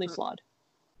inherently flawed.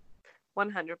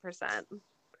 100%.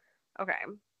 Okay.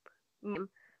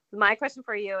 My question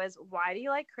for you is, why do you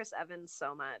like Chris Evans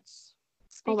so much?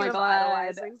 Speaking of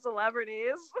idolizing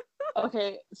celebrities.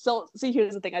 Okay, so see,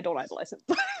 here's the thing. I don't idolize him.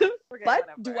 But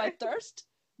do I thirst?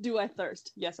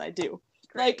 Yes, I do.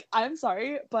 Great. Like, I'm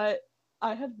sorry, but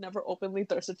I have never openly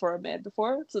thirsted for a man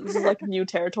before, so this is like new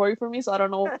territory for me, so I don't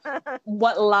know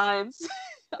what lines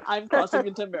I'm crossing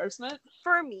into embarrassment.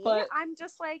 For me, but I'm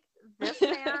just like, this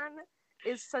man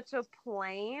is such a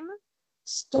plain,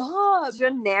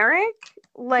 generic,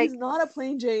 like, he's not a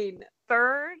plain Jane,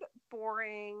 third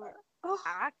boring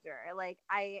actor. Like,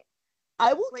 I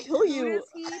will kill you. Who does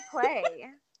he play?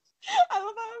 I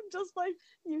love how I'm just like,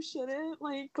 you shouldn't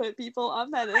like put people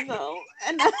on pedestal,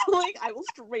 and then like, I will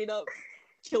straight up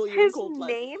kill you in cold blood.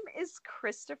 His name is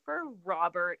Christopher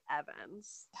Robert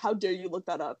Evans. How dare you look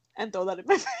that up and throw that in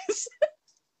my face?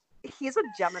 He's a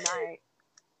Gemini.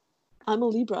 I'm a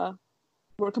Libra.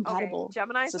 We're compatible. Okay,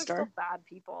 Geminis are sister. still bad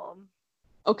people.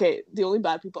 Okay, the only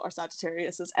bad people are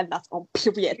Sagittariuses, and that's on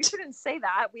period. You shouldn't say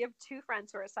that. We have 2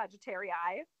 friends who are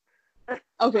Sagittarii.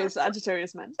 Okay,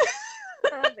 Sagittarius men.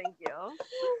 Thank you.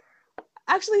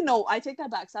 Actually, no, I take that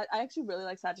back. I actually really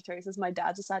like Sagittarius. My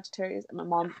dad's a Sagittarius, and my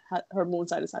mom, her moon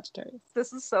sign is Sagittarius.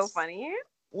 This is so funny.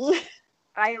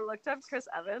 I looked up Chris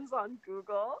Evans on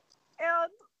Google,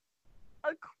 and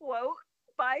a quote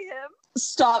by him.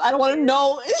 Stop! I don't want to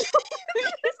know.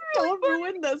 Don't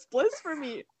ruin this bliss for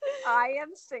me. I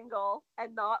am single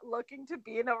and not looking to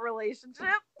be in a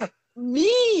relationship.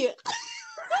 Me.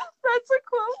 That's a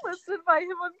quote listed by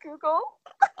him on Google.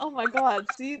 Oh my god!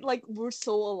 See, like we're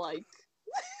so alike.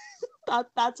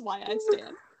 That's why I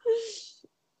stand.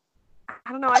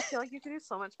 I don't know. I feel like you could do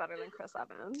so much better than Chris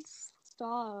Evans.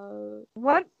 Stop.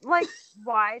 What? Like,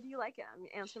 why do you like him?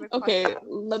 Answer the question. Okay,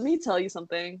 let me tell you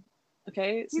something.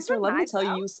 Okay, He's sister, let me Knives tell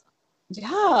Out. you.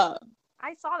 Yeah.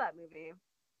 I saw that movie.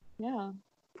 Yeah.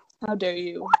 How dare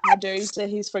you? How dare you say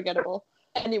he's forgettable?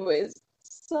 Anyways,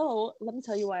 so let me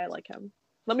tell you why I like him.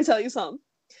 Let me tell you some.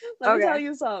 Let me tell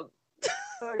you some.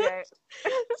 Okay.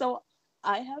 So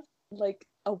I have like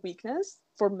a weakness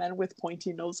for men with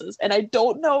pointy noses, and I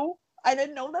don't know. I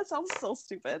didn't know that sounds so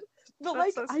stupid, but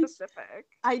That's like so specific.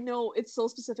 I know it's so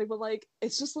specific, but like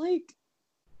it's just like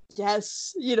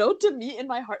yes, you know, to me in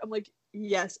my heart, I'm like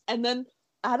yes, and then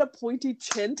add a pointy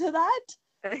chin to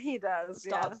that. He does.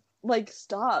 Stop. Yeah. Like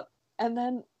stop, and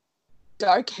then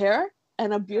dark hair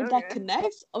and a beard that Okay.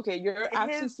 connects. Okay, you're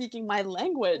actually speaking my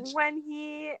language. When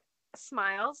he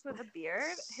smiles with a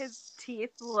beard, his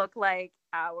teeth look like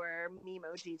our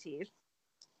Memoji teeth.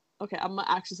 Okay, I'm gonna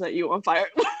actually set you on fire.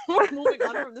 We're moving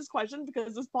on from this question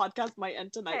because this podcast might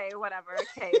end tonight. Okay, whatever.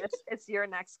 Okay, it's your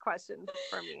next question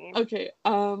for me. Okay,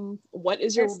 what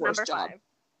is your worst job?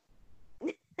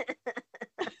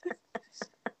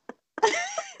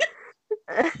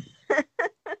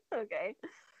 Okay.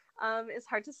 It's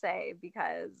hard to say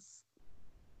because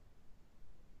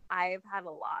I've had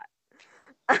a lot.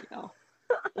 Oh.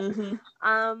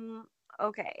 Mm-hmm.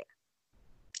 Okay.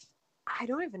 I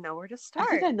don't even know where to start.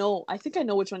 I think I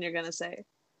know which one you're gonna say.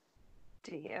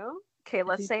 Do you? Okay,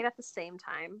 let's say it at the same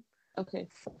time. Okay.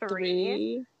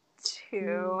 3,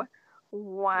 2,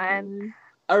 1.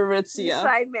 Aritzia.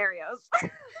 Eastside Mario's.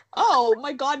 Oh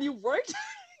my god, you worked?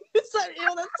 That's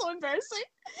so embarrassing.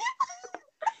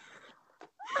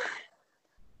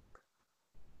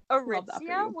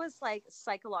 Aritzia was like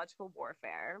psychological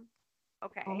warfare.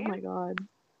 Okay. Oh my god.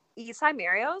 Eastside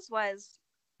Mario's was,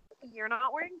 you're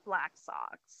not wearing black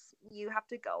socks. You have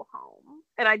to go home.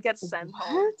 And I'd get sent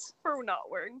home for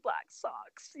not wearing black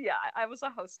socks. Yeah, I was a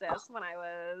hostess when I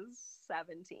was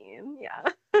 17. Yeah.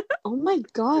 Oh my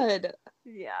god.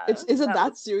 Yeah. Is it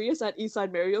that serious at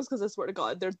Eastside Mario's? Because I swear to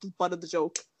god, they're the butt of the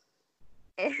joke.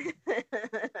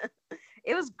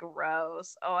 It was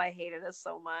gross. Oh, I hated it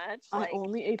so much. I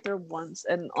only ate there once,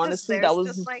 and honestly, that was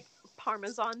just like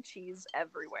Parmesan cheese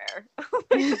everywhere.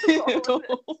 Just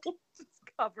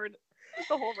covered.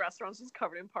 The whole restaurant's just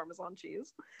covered in Parmesan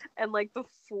cheese, and like the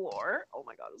floor. Oh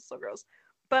my god, it's so gross.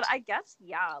 But I guess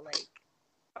like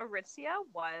Aritzia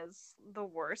was the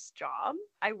worst job.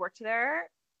 I worked there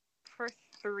for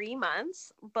 3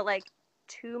 months, but like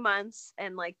 2 months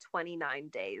and like 29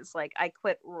 days. Like I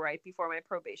quit right before my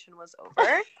probation was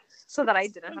over so that I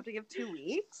didn't have to give 2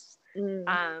 weeks.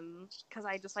 Because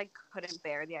I just like couldn't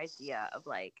bear the idea of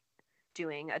like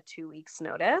doing a 2 weeks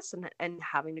notice and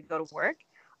having to go to work.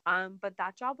 But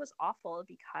that job was awful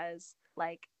because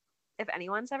like if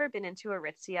anyone's ever been into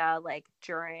Aritzia like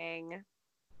during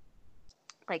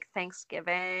like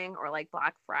Thanksgiving or like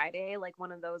Black Friday, like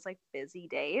one of those like busy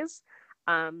days,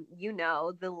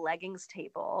 the leggings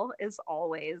table is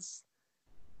always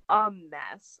a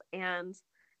mess. And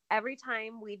every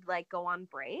time we'd like go on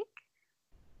break,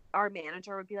 our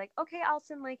manager would be like, okay,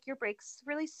 Allison, like your break's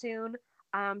really soon.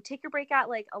 Take your break at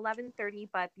like 11:30,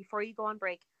 but before you go on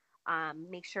break,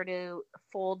 make sure to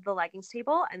fold the leggings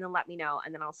table and then let me know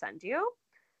and then I'll send you.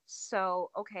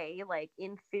 So, okay, like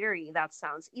in theory, that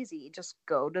sounds easy. Just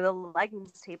go to the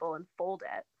leggings table and fold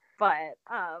it. But,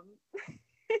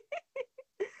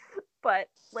 but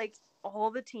like all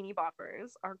the teeny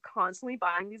boppers are constantly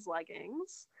buying these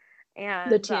leggings. And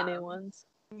the TNA ones.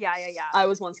 Yeah. I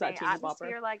was once that teeny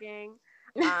bopper legging.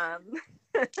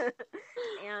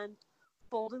 And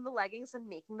folding the leggings and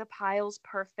making the piles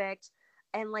perfect.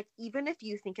 And like, even if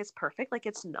you think it's perfect, like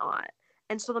it's not.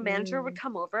 And so the manager would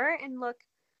come over and look,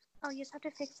 oh, you just have to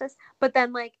fix this. But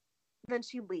then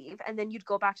she'd leave and then you'd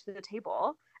go back to the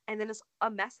table and then it's a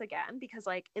mess again because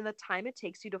like in the time it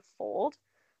takes you to fold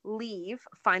leave,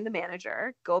 find the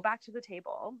manager, go back to the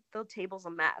table. The table's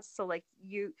a mess. So like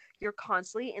you're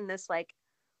constantly in this like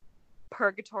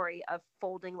purgatory of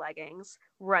folding leggings,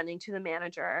 running to the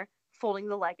manager, folding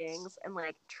the leggings, and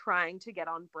like trying to get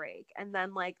on break. And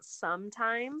then like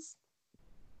sometimes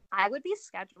I would be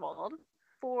scheduled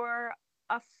for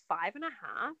a 5.5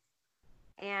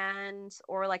 and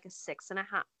or like a 6.5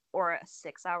 or a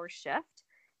 6-hour shift,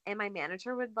 and my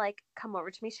manager would like come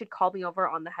over to me. She'd call me over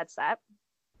on the headset.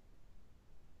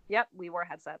 Yep, we wore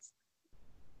headsets.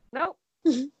 Nope.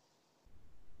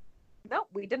 Nope,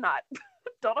 we did not.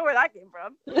 Don't know where that came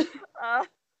from.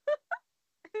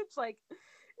 It's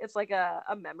like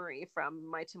a memory from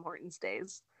my Tim Hortons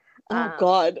days. Oh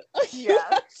God.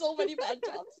 Yeah. So many bad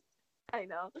jobs. I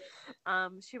know.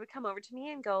 She would come over to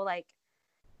me and go like,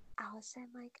 Allison,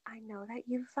 like, I know that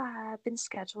you've been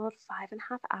scheduled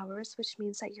 5.5 hours, which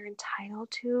means that you're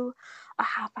entitled to a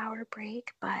half-hour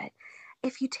break. But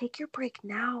if you take your break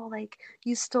now, like,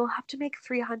 you still have to make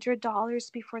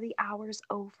 $300 before the hour's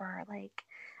over. Like,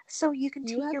 so you can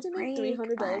take your break. You have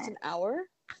to make $300 an hour?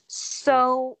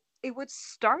 So it would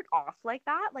start off like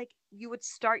that. Like, you would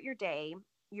start your day.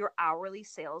 Your hourly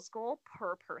sales goal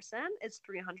per person is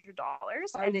 $300.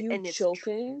 Are you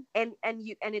joking? And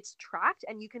it's tracked,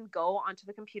 and you can go onto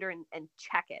the computer and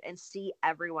check it and see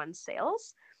everyone's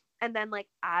sales. And then like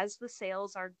as the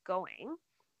sales are going,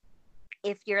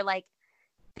 if you're like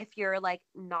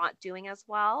not doing as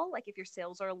well, like if your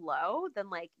sales are low, then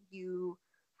like you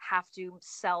have to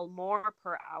sell more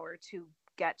per hour to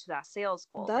get to that sales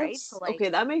goal, right? So like, okay,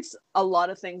 that makes a lot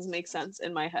of things make sense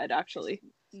in my head actually.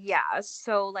 Yeah,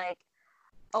 so like,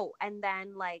 oh, and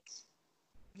then like,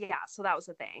 yeah, so that was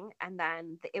the thing. And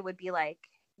then it would be like,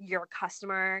 your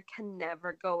customer can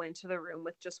never go into the room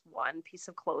with just one piece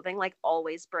of clothing. Like,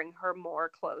 always bring her more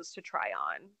clothes to try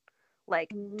on.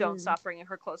 Like, don't stop bringing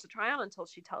her clothes to try on until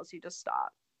she tells you to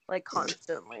stop. Like,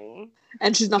 constantly.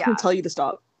 And she's not going to tell you to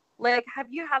stop. Like, have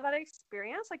you had that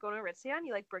experience, like going to Aritzia and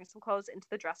you like bring some clothes into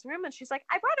the dressing room and she's like,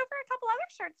 I brought over a couple other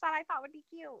shirts that I thought would be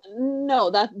cute?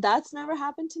 No, that's never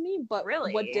happened to me. But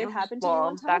really, what did happen to me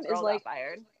one time is like,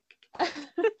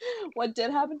 what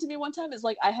did happen to me one time is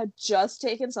like, I had just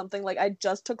taken something, like I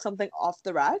just took something off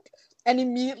the rack, and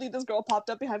immediately this girl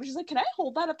popped up behind me. She's like, can I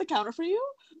hold that at the counter for you?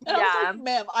 And I was like,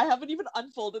 ma'am, I haven't even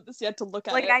unfolded this yet to look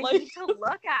at it. I need to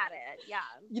look at it. Yeah.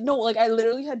 You know, like I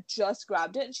literally had just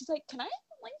grabbed it and she's like, can I?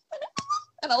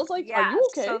 And I was like, are you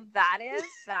okay? So that is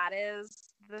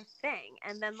the thing.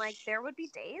 And then like there would be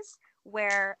days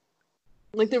where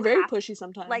like they're very pushy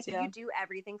sometimes. Like you do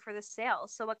everything for the sale.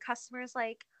 So a customer's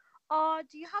like, oh,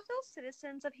 do you have those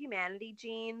Citizens of Humanity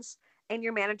jeans? And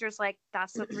your manager's like,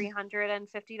 that's a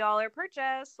 $350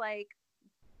 purchase. Like,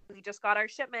 we just got our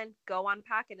shipment. Go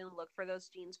unpack it and look for those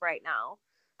jeans right now.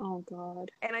 Oh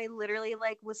God. And I literally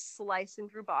like was slicing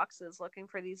through boxes looking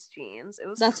for these jeans. It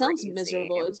was That sounds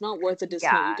miserable. It's not worth the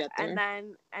discount you get there.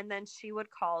 And then she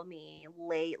would call me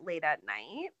late at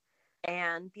night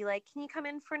and be like, can you come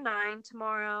in for 9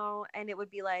 tomorrow? And it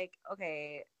would be like,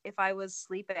 okay, if I was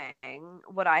sleeping,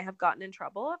 would I have gotten in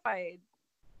trouble if I,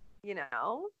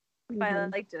 if I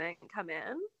like didn't come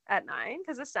in at 9?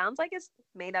 Because it sounds like it's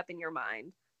made up in your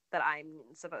mind that I'm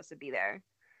supposed to be there.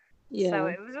 Yeah. So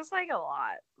it was just like a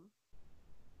lot.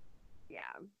 Yeah.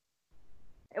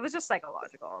 It was just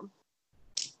psychological.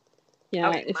 Yeah.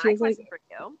 Okay, it feels like for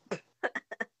you.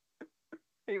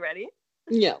 Are you ready?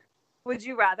 Yeah. Would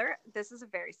you rather? This is a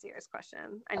very serious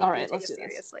question. I need All right, to take it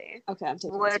seriously. Okay, I'm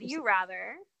taking it seriously. Would you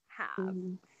rather have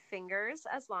fingers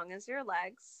as long as your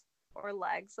legs, or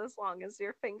legs as long as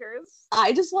your fingers?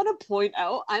 I just want to point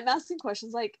out, I'm asking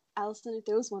questions like, Allison, if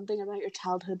there was one thing about your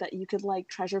childhood that you could like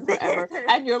treasure forever,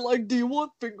 and you're like, do you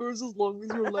want fingers as long as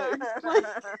your legs? Like...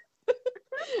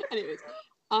 Anyways,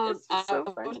 I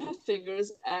would have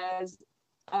fingers as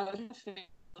legs.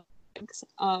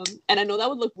 And I know that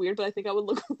would look weird, but I think I would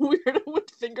look weird with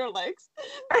finger legs,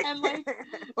 and like,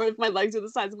 or if my legs are the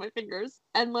size of my fingers,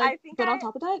 and like, on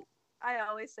top of that, I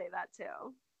always say that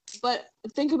too. But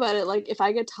think about it, like if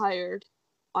I get tired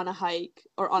on a hike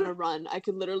or on a run, I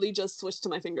could literally just switch to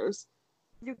my fingers.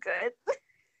 You could?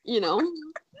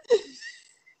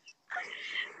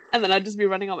 And then I'd just be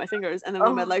running on my fingers, and then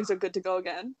when my legs are good to go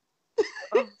again.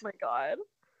 Oh my God.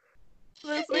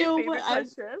 That's my favorite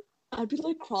question. I'd be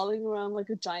like crawling around like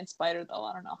a giant spider though.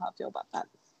 I don't know how I feel about that.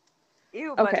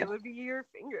 Ew, but it would be your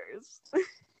fingers.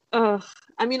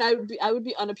 I mean, I would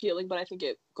be unappealing, but I think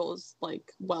it goes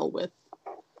like well with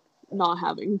not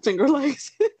having finger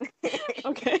legs.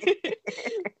 Okay.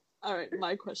 All right,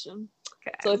 my question.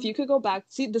 Okay. So if you could go back,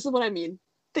 see, this is what I mean.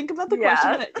 Think about the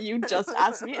question that you just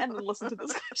asked me and then listen to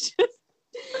this question.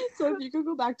 So if you could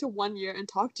go back to 1 year and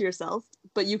talk to yourself,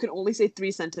 but you can only say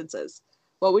 3 sentences,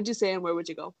 what would you say and where would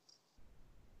you go?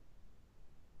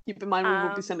 Keep in mind we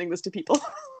will be sending this to people.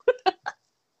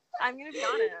 I'm gonna be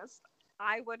honest.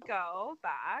 I would go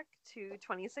back to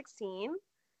 2016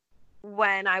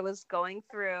 when I was going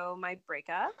through my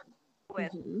breakup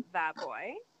with that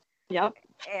boy. Yep.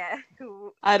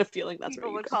 Who I had a feeling that's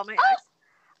people what would call my ex.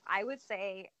 I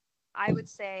would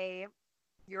say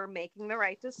you're making the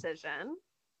right decision.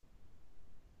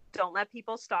 Don't let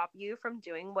people stop you from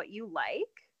doing what you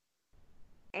like.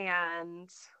 And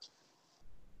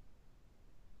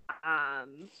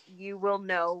you will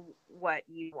know what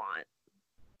you want.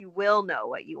 You will know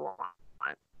what you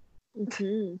want.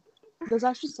 Mm-hmm. That's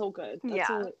actually so good.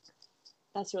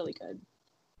 That's really good.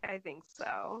 I think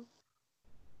so.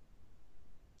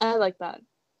 I like that.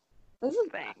 This is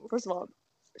Thanks. First of all,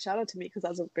 shout out to me because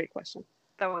that's a great question.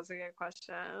 That was a good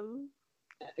question.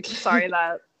 Sorry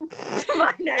that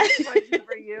my next question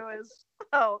for you is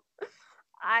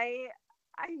I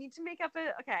need to make up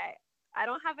okay. I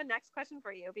don't have a next question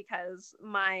for you because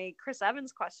my Chris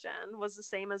Evans question was the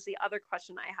same as the other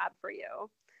question I had for you,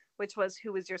 which was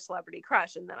who was your celebrity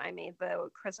crush? And then I made the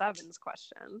Chris Evans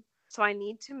question. So I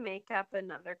need to make up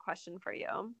another question for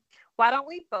you. Why don't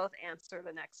we both answer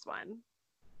the next one?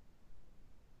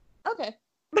 Okay.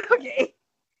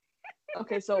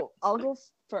 Okay, so I'll go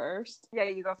first. Yeah,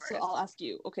 you go first. So I'll ask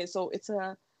you. Okay, so it's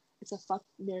a fuck,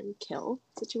 marry, kill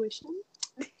situation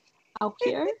out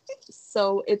here.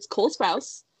 So it's Cole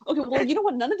Sprouse. Okay, well, you know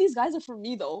what? None of these guys are for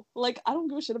me though. Like, I don't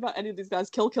give a shit about any of these guys.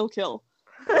 Kill.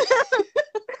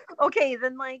 Okay,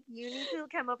 then like you need to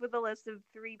come up with a list of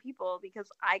 3 people because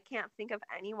I can't think of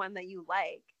anyone that you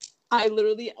like. I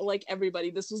literally like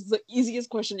everybody. This was the easiest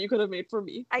question you could have made for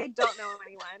me. I don't know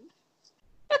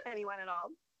anyone at all.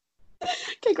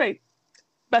 Okay, great.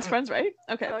 Best friends, right?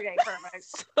 Okay. Okay, perfect.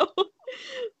 So,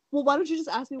 well, why don't you just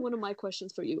ask me one of my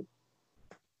questions for you?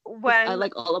 I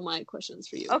like all of my questions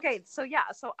for you. Okay, so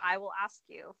I will ask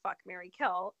you, fuck, marry,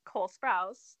 kill, Cole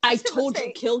Sprouse. I told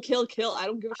you, kill. I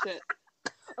don't give a shit.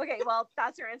 Okay, well,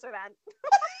 that's your answer then.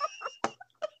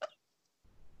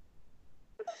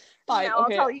 Fine, now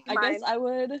okay. I'll tell you I mine. guess I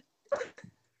would...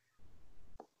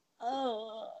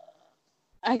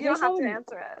 you don't have to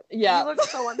answer it. Yeah. You look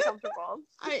so uncomfortable.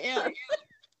 I am.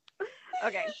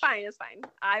 Okay, fine, it's fine.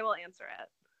 I will answer it.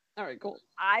 All right, cool.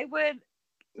 I would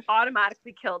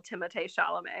automatically kill Timothée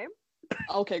Chalamet.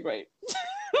 Okay, great.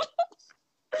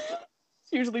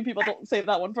 Usually people don't save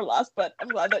that one for last, but I'm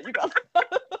glad that you got that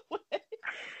out of the way.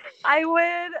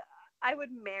 I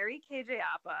would marry KJ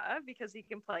Apa because he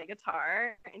can play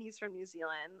guitar and he's from New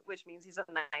Zealand, which means he's a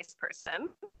nice person.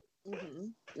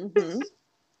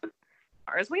 As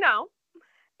far as we know.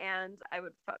 And I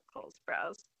would fuck Cole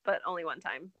Sprouse, but only one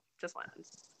time. Just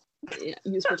once. Yeah,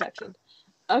 use protection.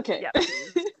 Okay. Yep.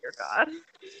 Dear God.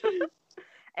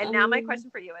 And now my question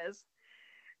for you is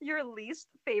your least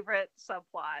favorite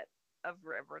subplot of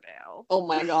Riverdale. Oh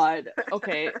my God.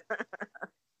 Okay.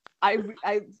 I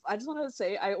just want to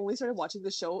say I only started watching the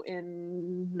show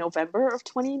in November of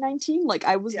 2019. Like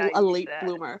I was a late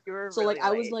bloomer. So really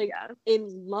I was like in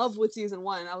love with season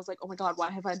 1. I was like, oh my God, why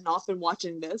have I not been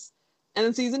watching this? And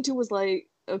then season 2 was like,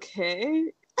 okay.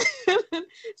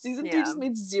 Season 3 just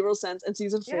made 0 sense, and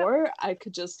season 4 I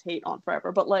could just hate on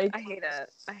forever. But like I hate it.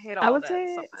 I hate all I would of say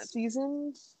it so much.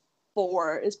 Season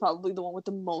 4 is probably the one with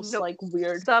the most like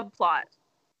weird subplot.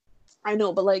 I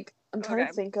know, but like I'm trying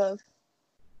to think of.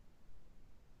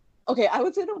 Okay, I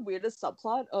would say the weirdest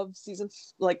subplot of season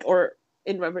or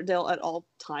in Riverdale at all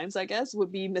times, I guess,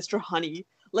 would be Mr. Honey.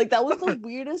 Like that was the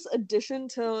weirdest addition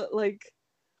to like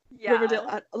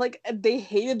Riverdale. Like they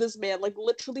hated this man, like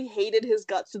literally hated his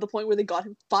guts to the point where they got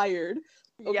him fired.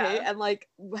 Okay, and like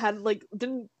had like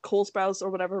didn't Cole Sprouse or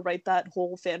whatever write that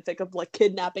whole fanfic of like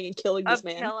kidnapping and killing this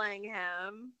man? Killing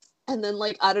him. And then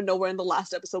like out of nowhere in the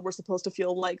last episode we're supposed to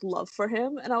feel like love for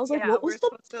him, and I was like, what was the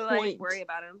point? To, like, worry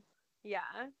about him. Yeah.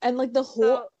 And like the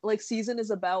whole like season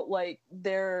is about like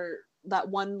that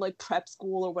one like prep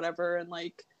school or whatever, and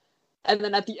like and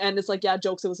then at the end it's like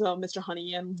jokes it was about Mr.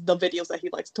 Honey and the videos that he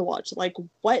likes to watch. Like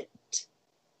what?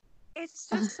 It's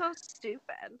just so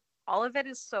stupid. All of it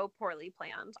is so poorly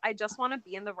planned. I just want to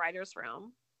be in the writer's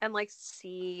room and like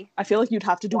see. I feel like you'd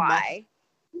have to do why.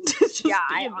 Yeah,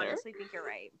 I honestly think you're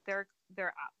right. They're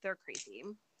crazy.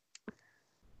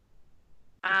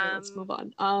 Okay, let's move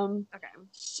on. Okay.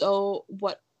 So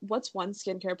what's one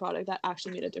skincare product that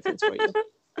actually made a difference for you?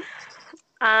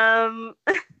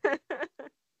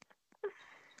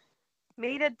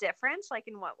 Made a difference? Like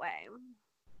in what way?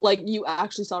 Like you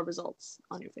actually saw results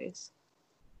on your face.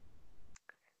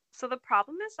 So the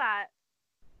problem is that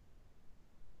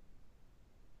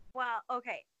Well,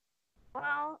 okay.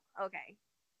 Well, okay.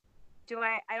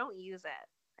 I don't use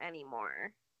it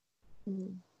anymore.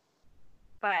 Mm-hmm.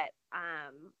 But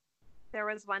there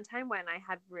was one time when I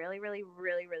had really, really,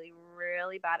 really, really,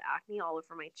 really bad acne all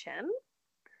over my chin.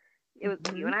 It was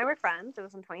you and I were friends. It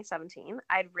was in 2017.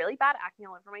 I had really bad acne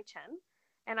all over my chin,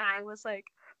 and I was like,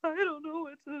 I don't know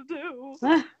what to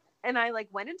do. And I like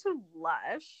went into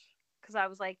Lush because I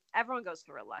was like, everyone goes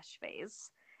through a Lush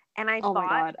phase, and I Oh bought. my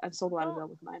god, I'm so glad I'm done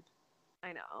with mine.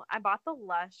 I know. I bought the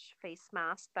Lush face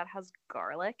mask that has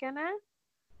garlic in it,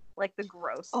 like the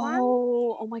gross one.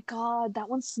 Oh my god, that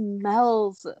one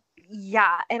smells.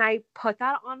 Yeah, and I put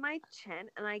that on my chin,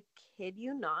 and I kid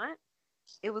you not,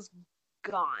 it was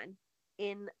gone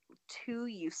in 2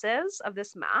 uses of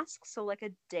this mask. So like a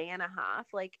day and a half,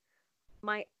 like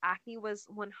my acne was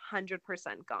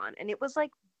 100% gone, and it was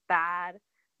like bad,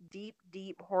 deep,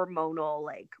 deep hormonal,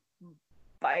 like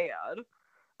bad.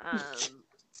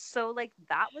 So like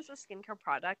that was a skincare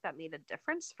product that made a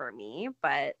difference for me,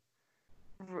 but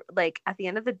like at the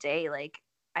end of the day, like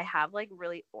I have like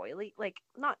really oily, like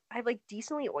not, I have like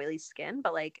decently oily skin,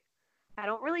 but like I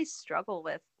don't really struggle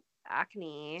with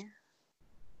acne.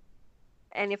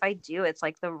 And if I do, it's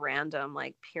like the random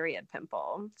like period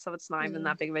pimple. So it's not even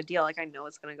that big of a deal. Like I know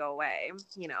it's going to go away,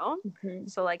 you know? Mm-hmm.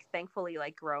 So like thankfully,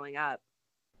 like growing up,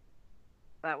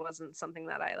 that wasn't something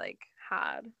that I like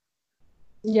had.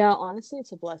 Yeah, honestly,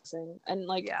 it's a blessing. And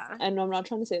like, Yeah. and I'm not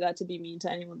trying to say that to be mean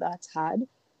to anyone that's had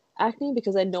acne,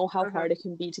 because I know how hard it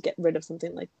can be to get rid of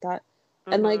something like that.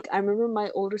 And like, I remember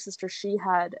my older sister, she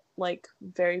had like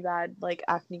very bad like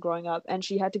acne growing up, and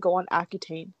she had to go on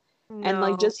Accutane. No. And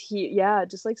like just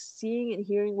like seeing and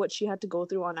hearing what she had to go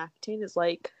through on Accutane is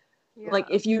like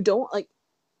if you don't like,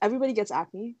 everybody gets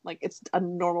acne, like it's a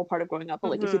normal part of growing up, but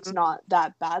like if it's not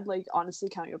that bad, like honestly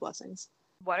count your blessings.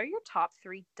 What are your top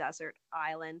 3 desert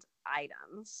island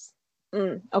items?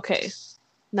 Okay.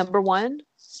 Number 1,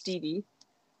 Stevie.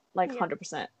 Like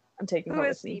 100%. I'm taking her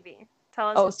with Stevie? me. Tell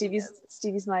us. Oh,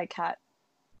 Stevie's my cat.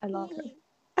 I love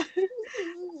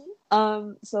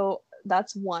her. So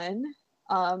that's one.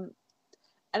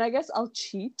 And I guess I'll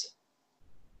cheat.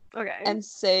 Okay. And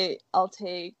say I'll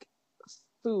take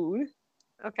food.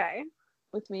 Okay.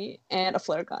 With me and a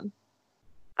flare gun.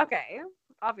 Okay.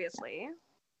 Obviously.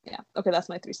 Yeah. Okay, that's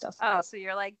my 3 stuff. Oh, so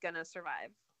you're like gonna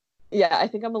survive. Yeah, I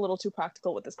think I'm a little too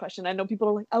practical with this question. I know people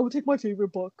are like, I would take my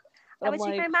favorite book. I would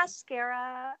take my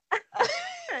mascara.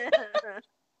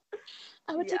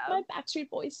 I would take my Backstreet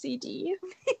Boys CD.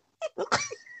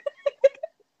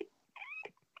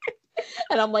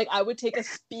 And I'm like, I would take a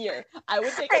spear. I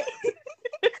would take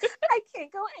I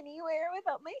can't go anywhere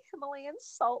without my Himalayan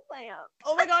salt lamp.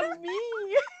 Oh my god, me!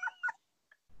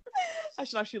 I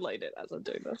should actually light it as I'm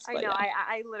doing this. I know. Yeah.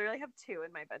 I literally have 2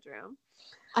 in my bedroom.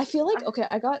 I feel like, okay,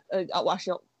 I got...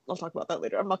 actually, I'll talk about that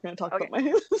later. I'm not going to talk about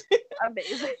my...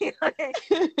 Amazing. Okay.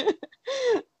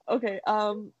 Okay,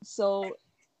 so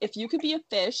if you could be a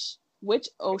fish, which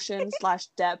ocean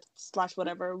 / depth /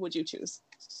 whatever would you choose?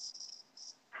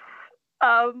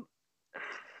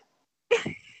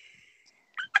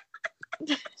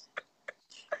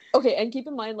 Okay, and keep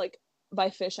in mind, like, by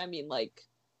fish, I mean, like,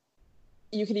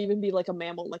 you could even be, like, a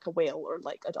mammal, like a whale or,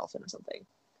 like, a dolphin or something.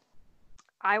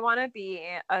 I want to be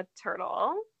a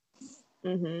turtle.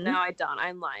 No, I don't.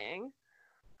 I'm lying.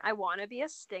 I want to be a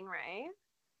stingray.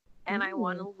 And I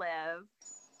want to live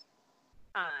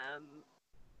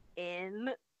in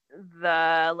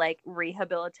the, like,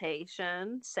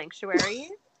 rehabilitation sanctuary.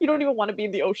 You don't even want to be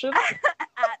in the ocean?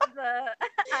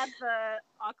 at the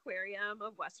aquarium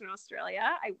of Western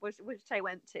Australia, which I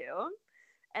went to,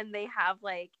 and they have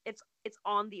like it's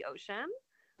on the ocean,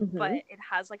 but it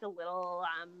has like a little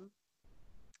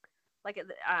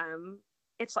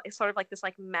it's sort of like this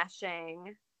like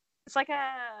meshing. It's like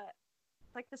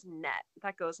this net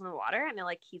that goes in the water, and it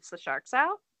like keeps the sharks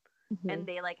out. And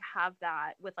they like have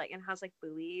that with like, and has like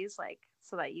buoys, like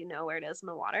so that you know where it is in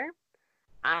the water.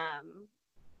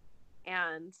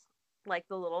 And like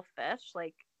the little fish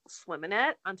like swim in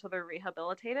it until they're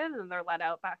rehabilitated and they're let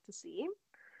out back to sea.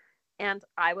 And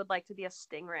I would like to be a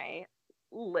stingray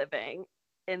living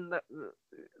in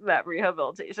that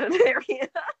rehabilitation area.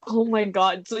 Oh my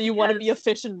god! So you want to be a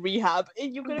fish in rehab,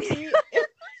 and you're gonna be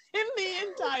in the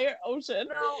entire ocean,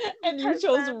 and you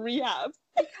chose rehab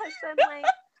because then like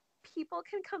people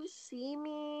can come see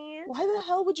me. Why the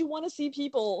hell would you want to see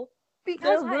people?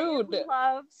 Because they're rude. I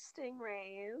love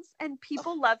stingrays, and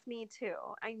people love me too.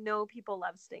 I know people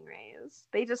love stingrays.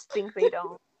 They just think they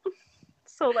don't.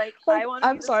 So like I want.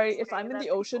 I'm sorry if I'm in the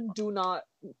ocean. Do not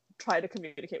try to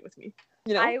communicate with me.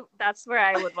 You know, that's where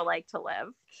I would like to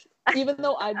live. Even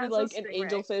though I'd be As a like an stingray.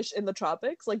 angelfish in the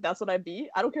tropics, like that's what I'd be.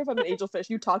 I don't care if I'm an angelfish.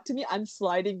 You talk to me, I'm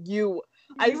sliding you.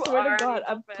 I You swear to are an God,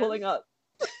 I'm angelfish. pulling up.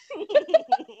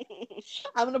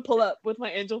 I'm gonna pull up with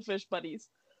my angelfish buddies.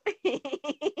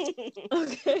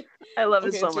 Okay. I love it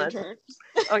Okay, so it's your much. turn.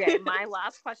 Okay, my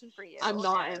last question for you. I'm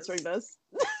not answering this.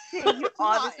 You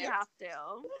obviously have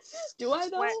to. Do I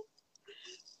though?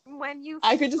 When you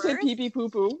I could just say pee pee poo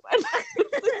poo.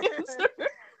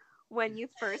 When you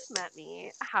first met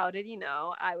me, how did you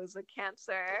know I was a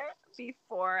Cancer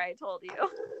before I told you?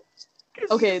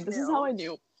 Okay, this is how I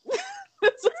knew.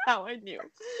 This is how I knew.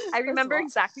 I remember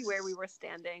exactly where we were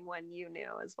standing when you knew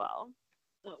as well.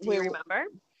 Do you remember?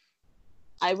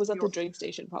 I was at the drink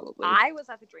station, probably. I was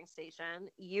at the drink station.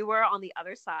 You were on the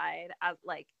other side, at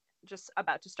like just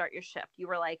about to start your shift. You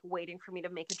were like waiting for me to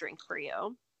make a drink for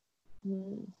you.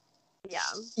 Yeah.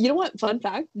 You know what? Fun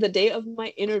fact: the day of my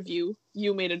interview,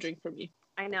 you made a drink for me.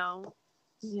 I know.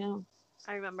 Yeah.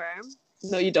 I remember.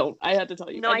 No, you don't. I had to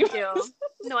tell you. No, I do.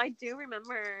 No, I do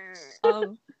remember.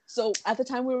 So at the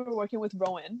time we were working with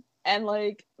Rowan, and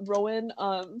like Rowan,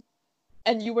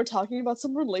 and you were talking about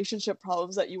some relationship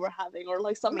problems that you were having, or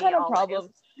like some kind of problem.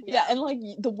 Yeah, and like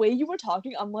the way you were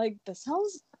talking, I'm like, this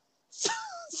sounds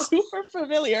super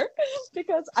familiar,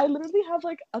 because I literally have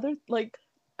like other like.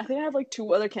 I think I have like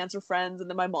 2 other Cancer friends, and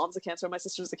then my mom's a Cancer, and my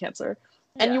sister's a Cancer.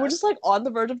 And you were just like on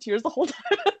the verge of tears the whole time.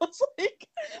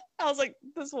 I was like,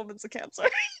 this woman's a Cancer.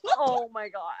 Oh my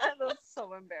God, that's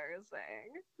so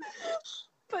embarrassing.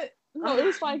 But no, it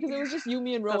was fine because it was just you,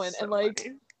 me, and Rowan, and like,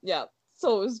 funny. Yeah.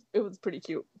 So it was pretty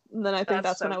cute. And then I think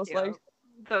that's so when I was cute. Like,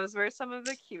 those were some of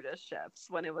the cutest ships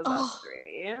when it was us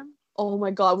 3. Oh my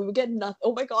God, we would get nothing.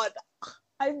 Oh my God.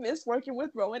 I miss working with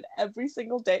Rowan every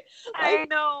single day. Like, I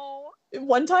know.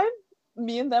 One time,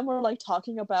 me and them were like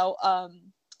talking about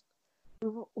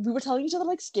we were telling each other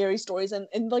like scary stories, and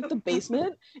in like the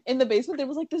basement, there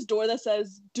was like this door that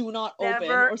says "Do not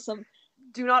open" or some.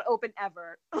 Do not open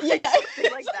ever. Yeah,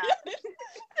 like that. It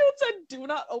said "Do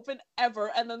not open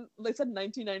ever," and then they said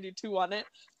 1992 on it.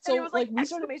 So and it was like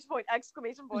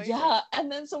exclamation point. Yeah,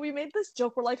 and then so we made this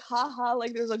joke. We're like, haha,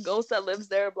 like there's a ghost that lives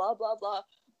there, blah blah blah.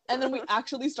 And then we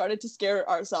actually started to scare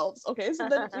ourselves. Okay, so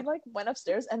then we like went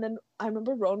upstairs, and then I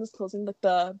remember Rowan was closing like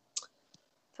the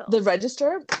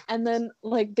register, and then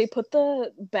like they put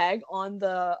the bag on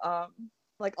the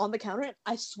like on the counter, and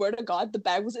I swear to God, the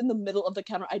bag was in the middle of the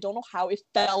counter. I don't know how it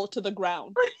fell to the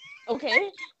ground.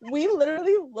 Okay, we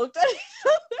literally looked at each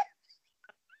other.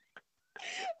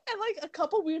 And like a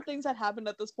couple weird things had happened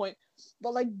at this point,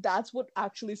 but like that's what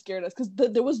actually scared us, because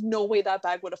there was no way that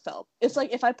bag would have fell. It's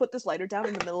like if I put this lighter down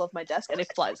in the middle of my desk and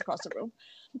it flies across the room.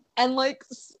 And like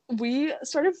we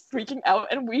started freaking out,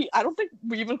 and I don't think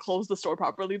we even closed the store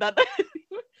properly that day.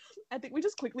 I think we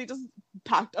just quickly just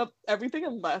packed up everything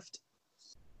and left.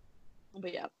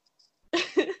 But yeah.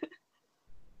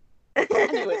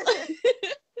 Anyways,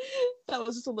 that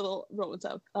was just a little Rowan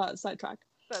sidetrack.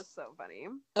 That's so funny.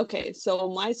 Okay, so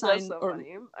my sign. That's so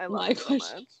funny. I love it so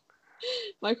much.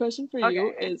 My question for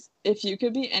you is, if you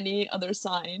could be any other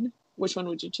sign, which one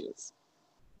would you choose?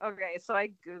 Okay, so I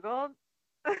googled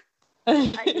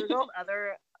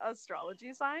other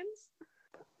astrology signs,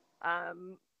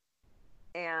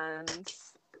 and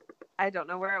I don't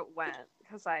know where it went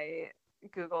because I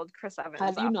googled Chris Evans.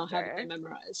 Have you not have it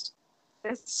memorized?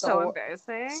 It's so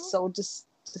embarrassing. So just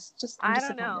I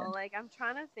don't know. Like, I'm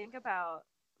trying to think about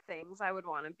things I would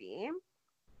want to be.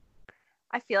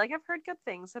 I feel like I've heard good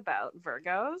things about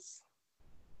Virgos,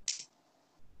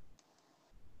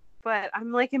 but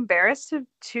I'm like embarrassed to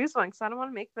choose one because I don't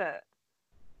want to make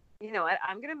you know what,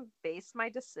 I'm gonna base my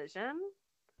decision.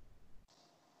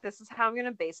 This is how I'm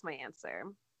gonna base my answer.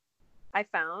 I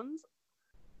found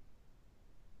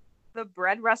the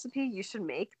bread recipe you should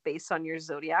make based on your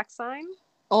zodiac sign.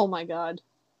 Oh my God.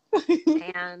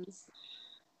 And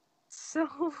so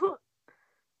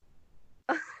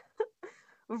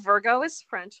Virgo is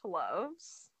French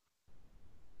loaves.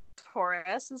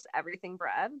 Taurus is everything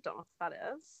bread. Don't know what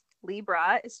that is.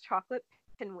 Libra is chocolate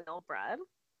pinwheel bread.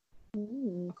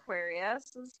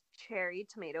 Aquarius is cherry,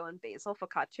 tomato, and basil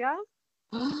focaccia.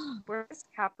 Where's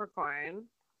Capricorn?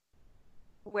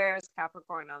 Where's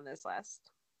Capricorn on this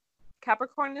list?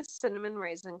 Capricorn is cinnamon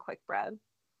raisin quick bread.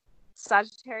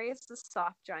 Sagittarius is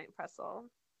soft giant pretzel.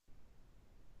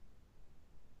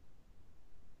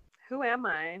 Who am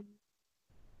I?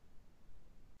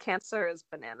 Cancer is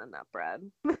banana nut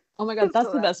bread. Oh my God, that's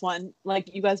so the best one.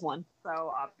 Like, you guys won.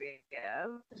 So obvious.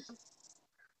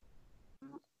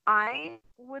 I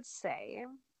would say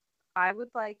I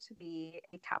would like to be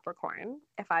a Capricorn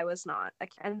if I was not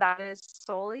and that is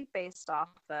solely based off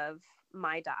of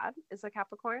my dad is a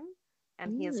Capricorn,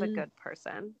 and he's a good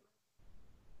person.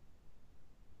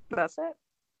 That's it.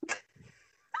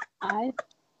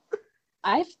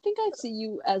 I think I see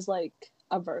you as like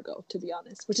a Virgo, to be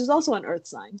honest, which is also an earth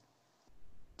sign.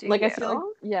 I feel like,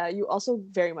 yeah, you also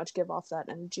very much give off that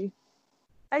energy.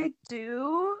 I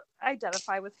do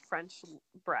identify with French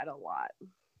bread a lot.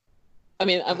 I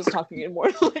mean, I was talking in more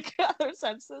like other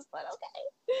senses, but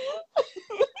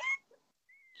okay.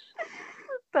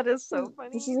 That is so funny.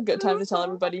 This is a good time to tell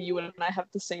everybody you and I have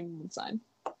the same moon sign.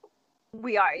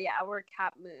 We are, yeah. We're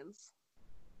cat moons.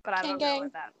 But I don't know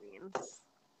what that means.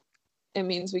 It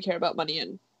means we care about money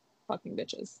and fucking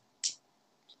bitches.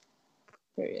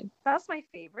 Period. That's my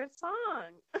favorite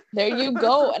song. There you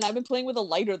go. And I've been playing with a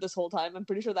lighter this whole time. I'm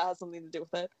pretty sure that has something to do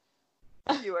with it.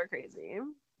 You are crazy.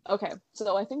 Okay,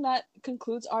 so I think that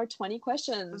concludes our 20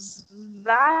 questions.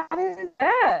 That is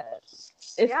it.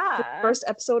 If the first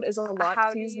episode is a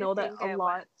lot, please know that a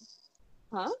lot.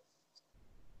 Huh?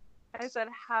 I said,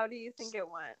 how do you think it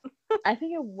went? I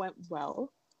think it went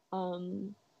well.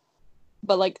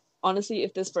 But like, honestly,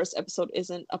 if this first episode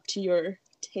isn't up to your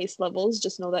taste levels,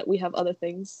 just know that we have other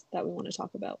things that we want to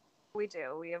talk about. We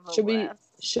do. We have a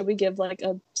list. Should we give like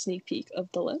a sneak peek of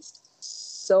the list?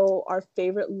 So our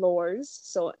favorite lores,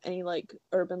 so any like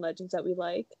urban legends that we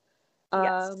like.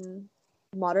 Yes.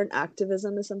 Modern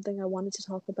activism is something I wanted to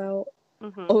talk about.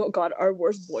 Mm-hmm. Oh god, our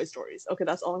worst boy stories. Okay,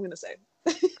 that's all I'm gonna say.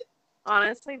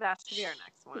 Honestly, that should be our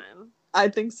next one. I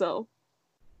think so.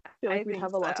 I feel like we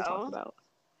have a lot to talk about.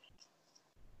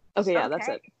 Okay, yeah, that's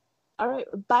it. All right,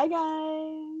 bye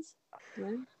guys.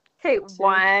 Okay,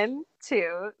 1,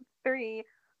 2, 3.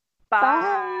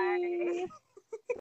 Bye.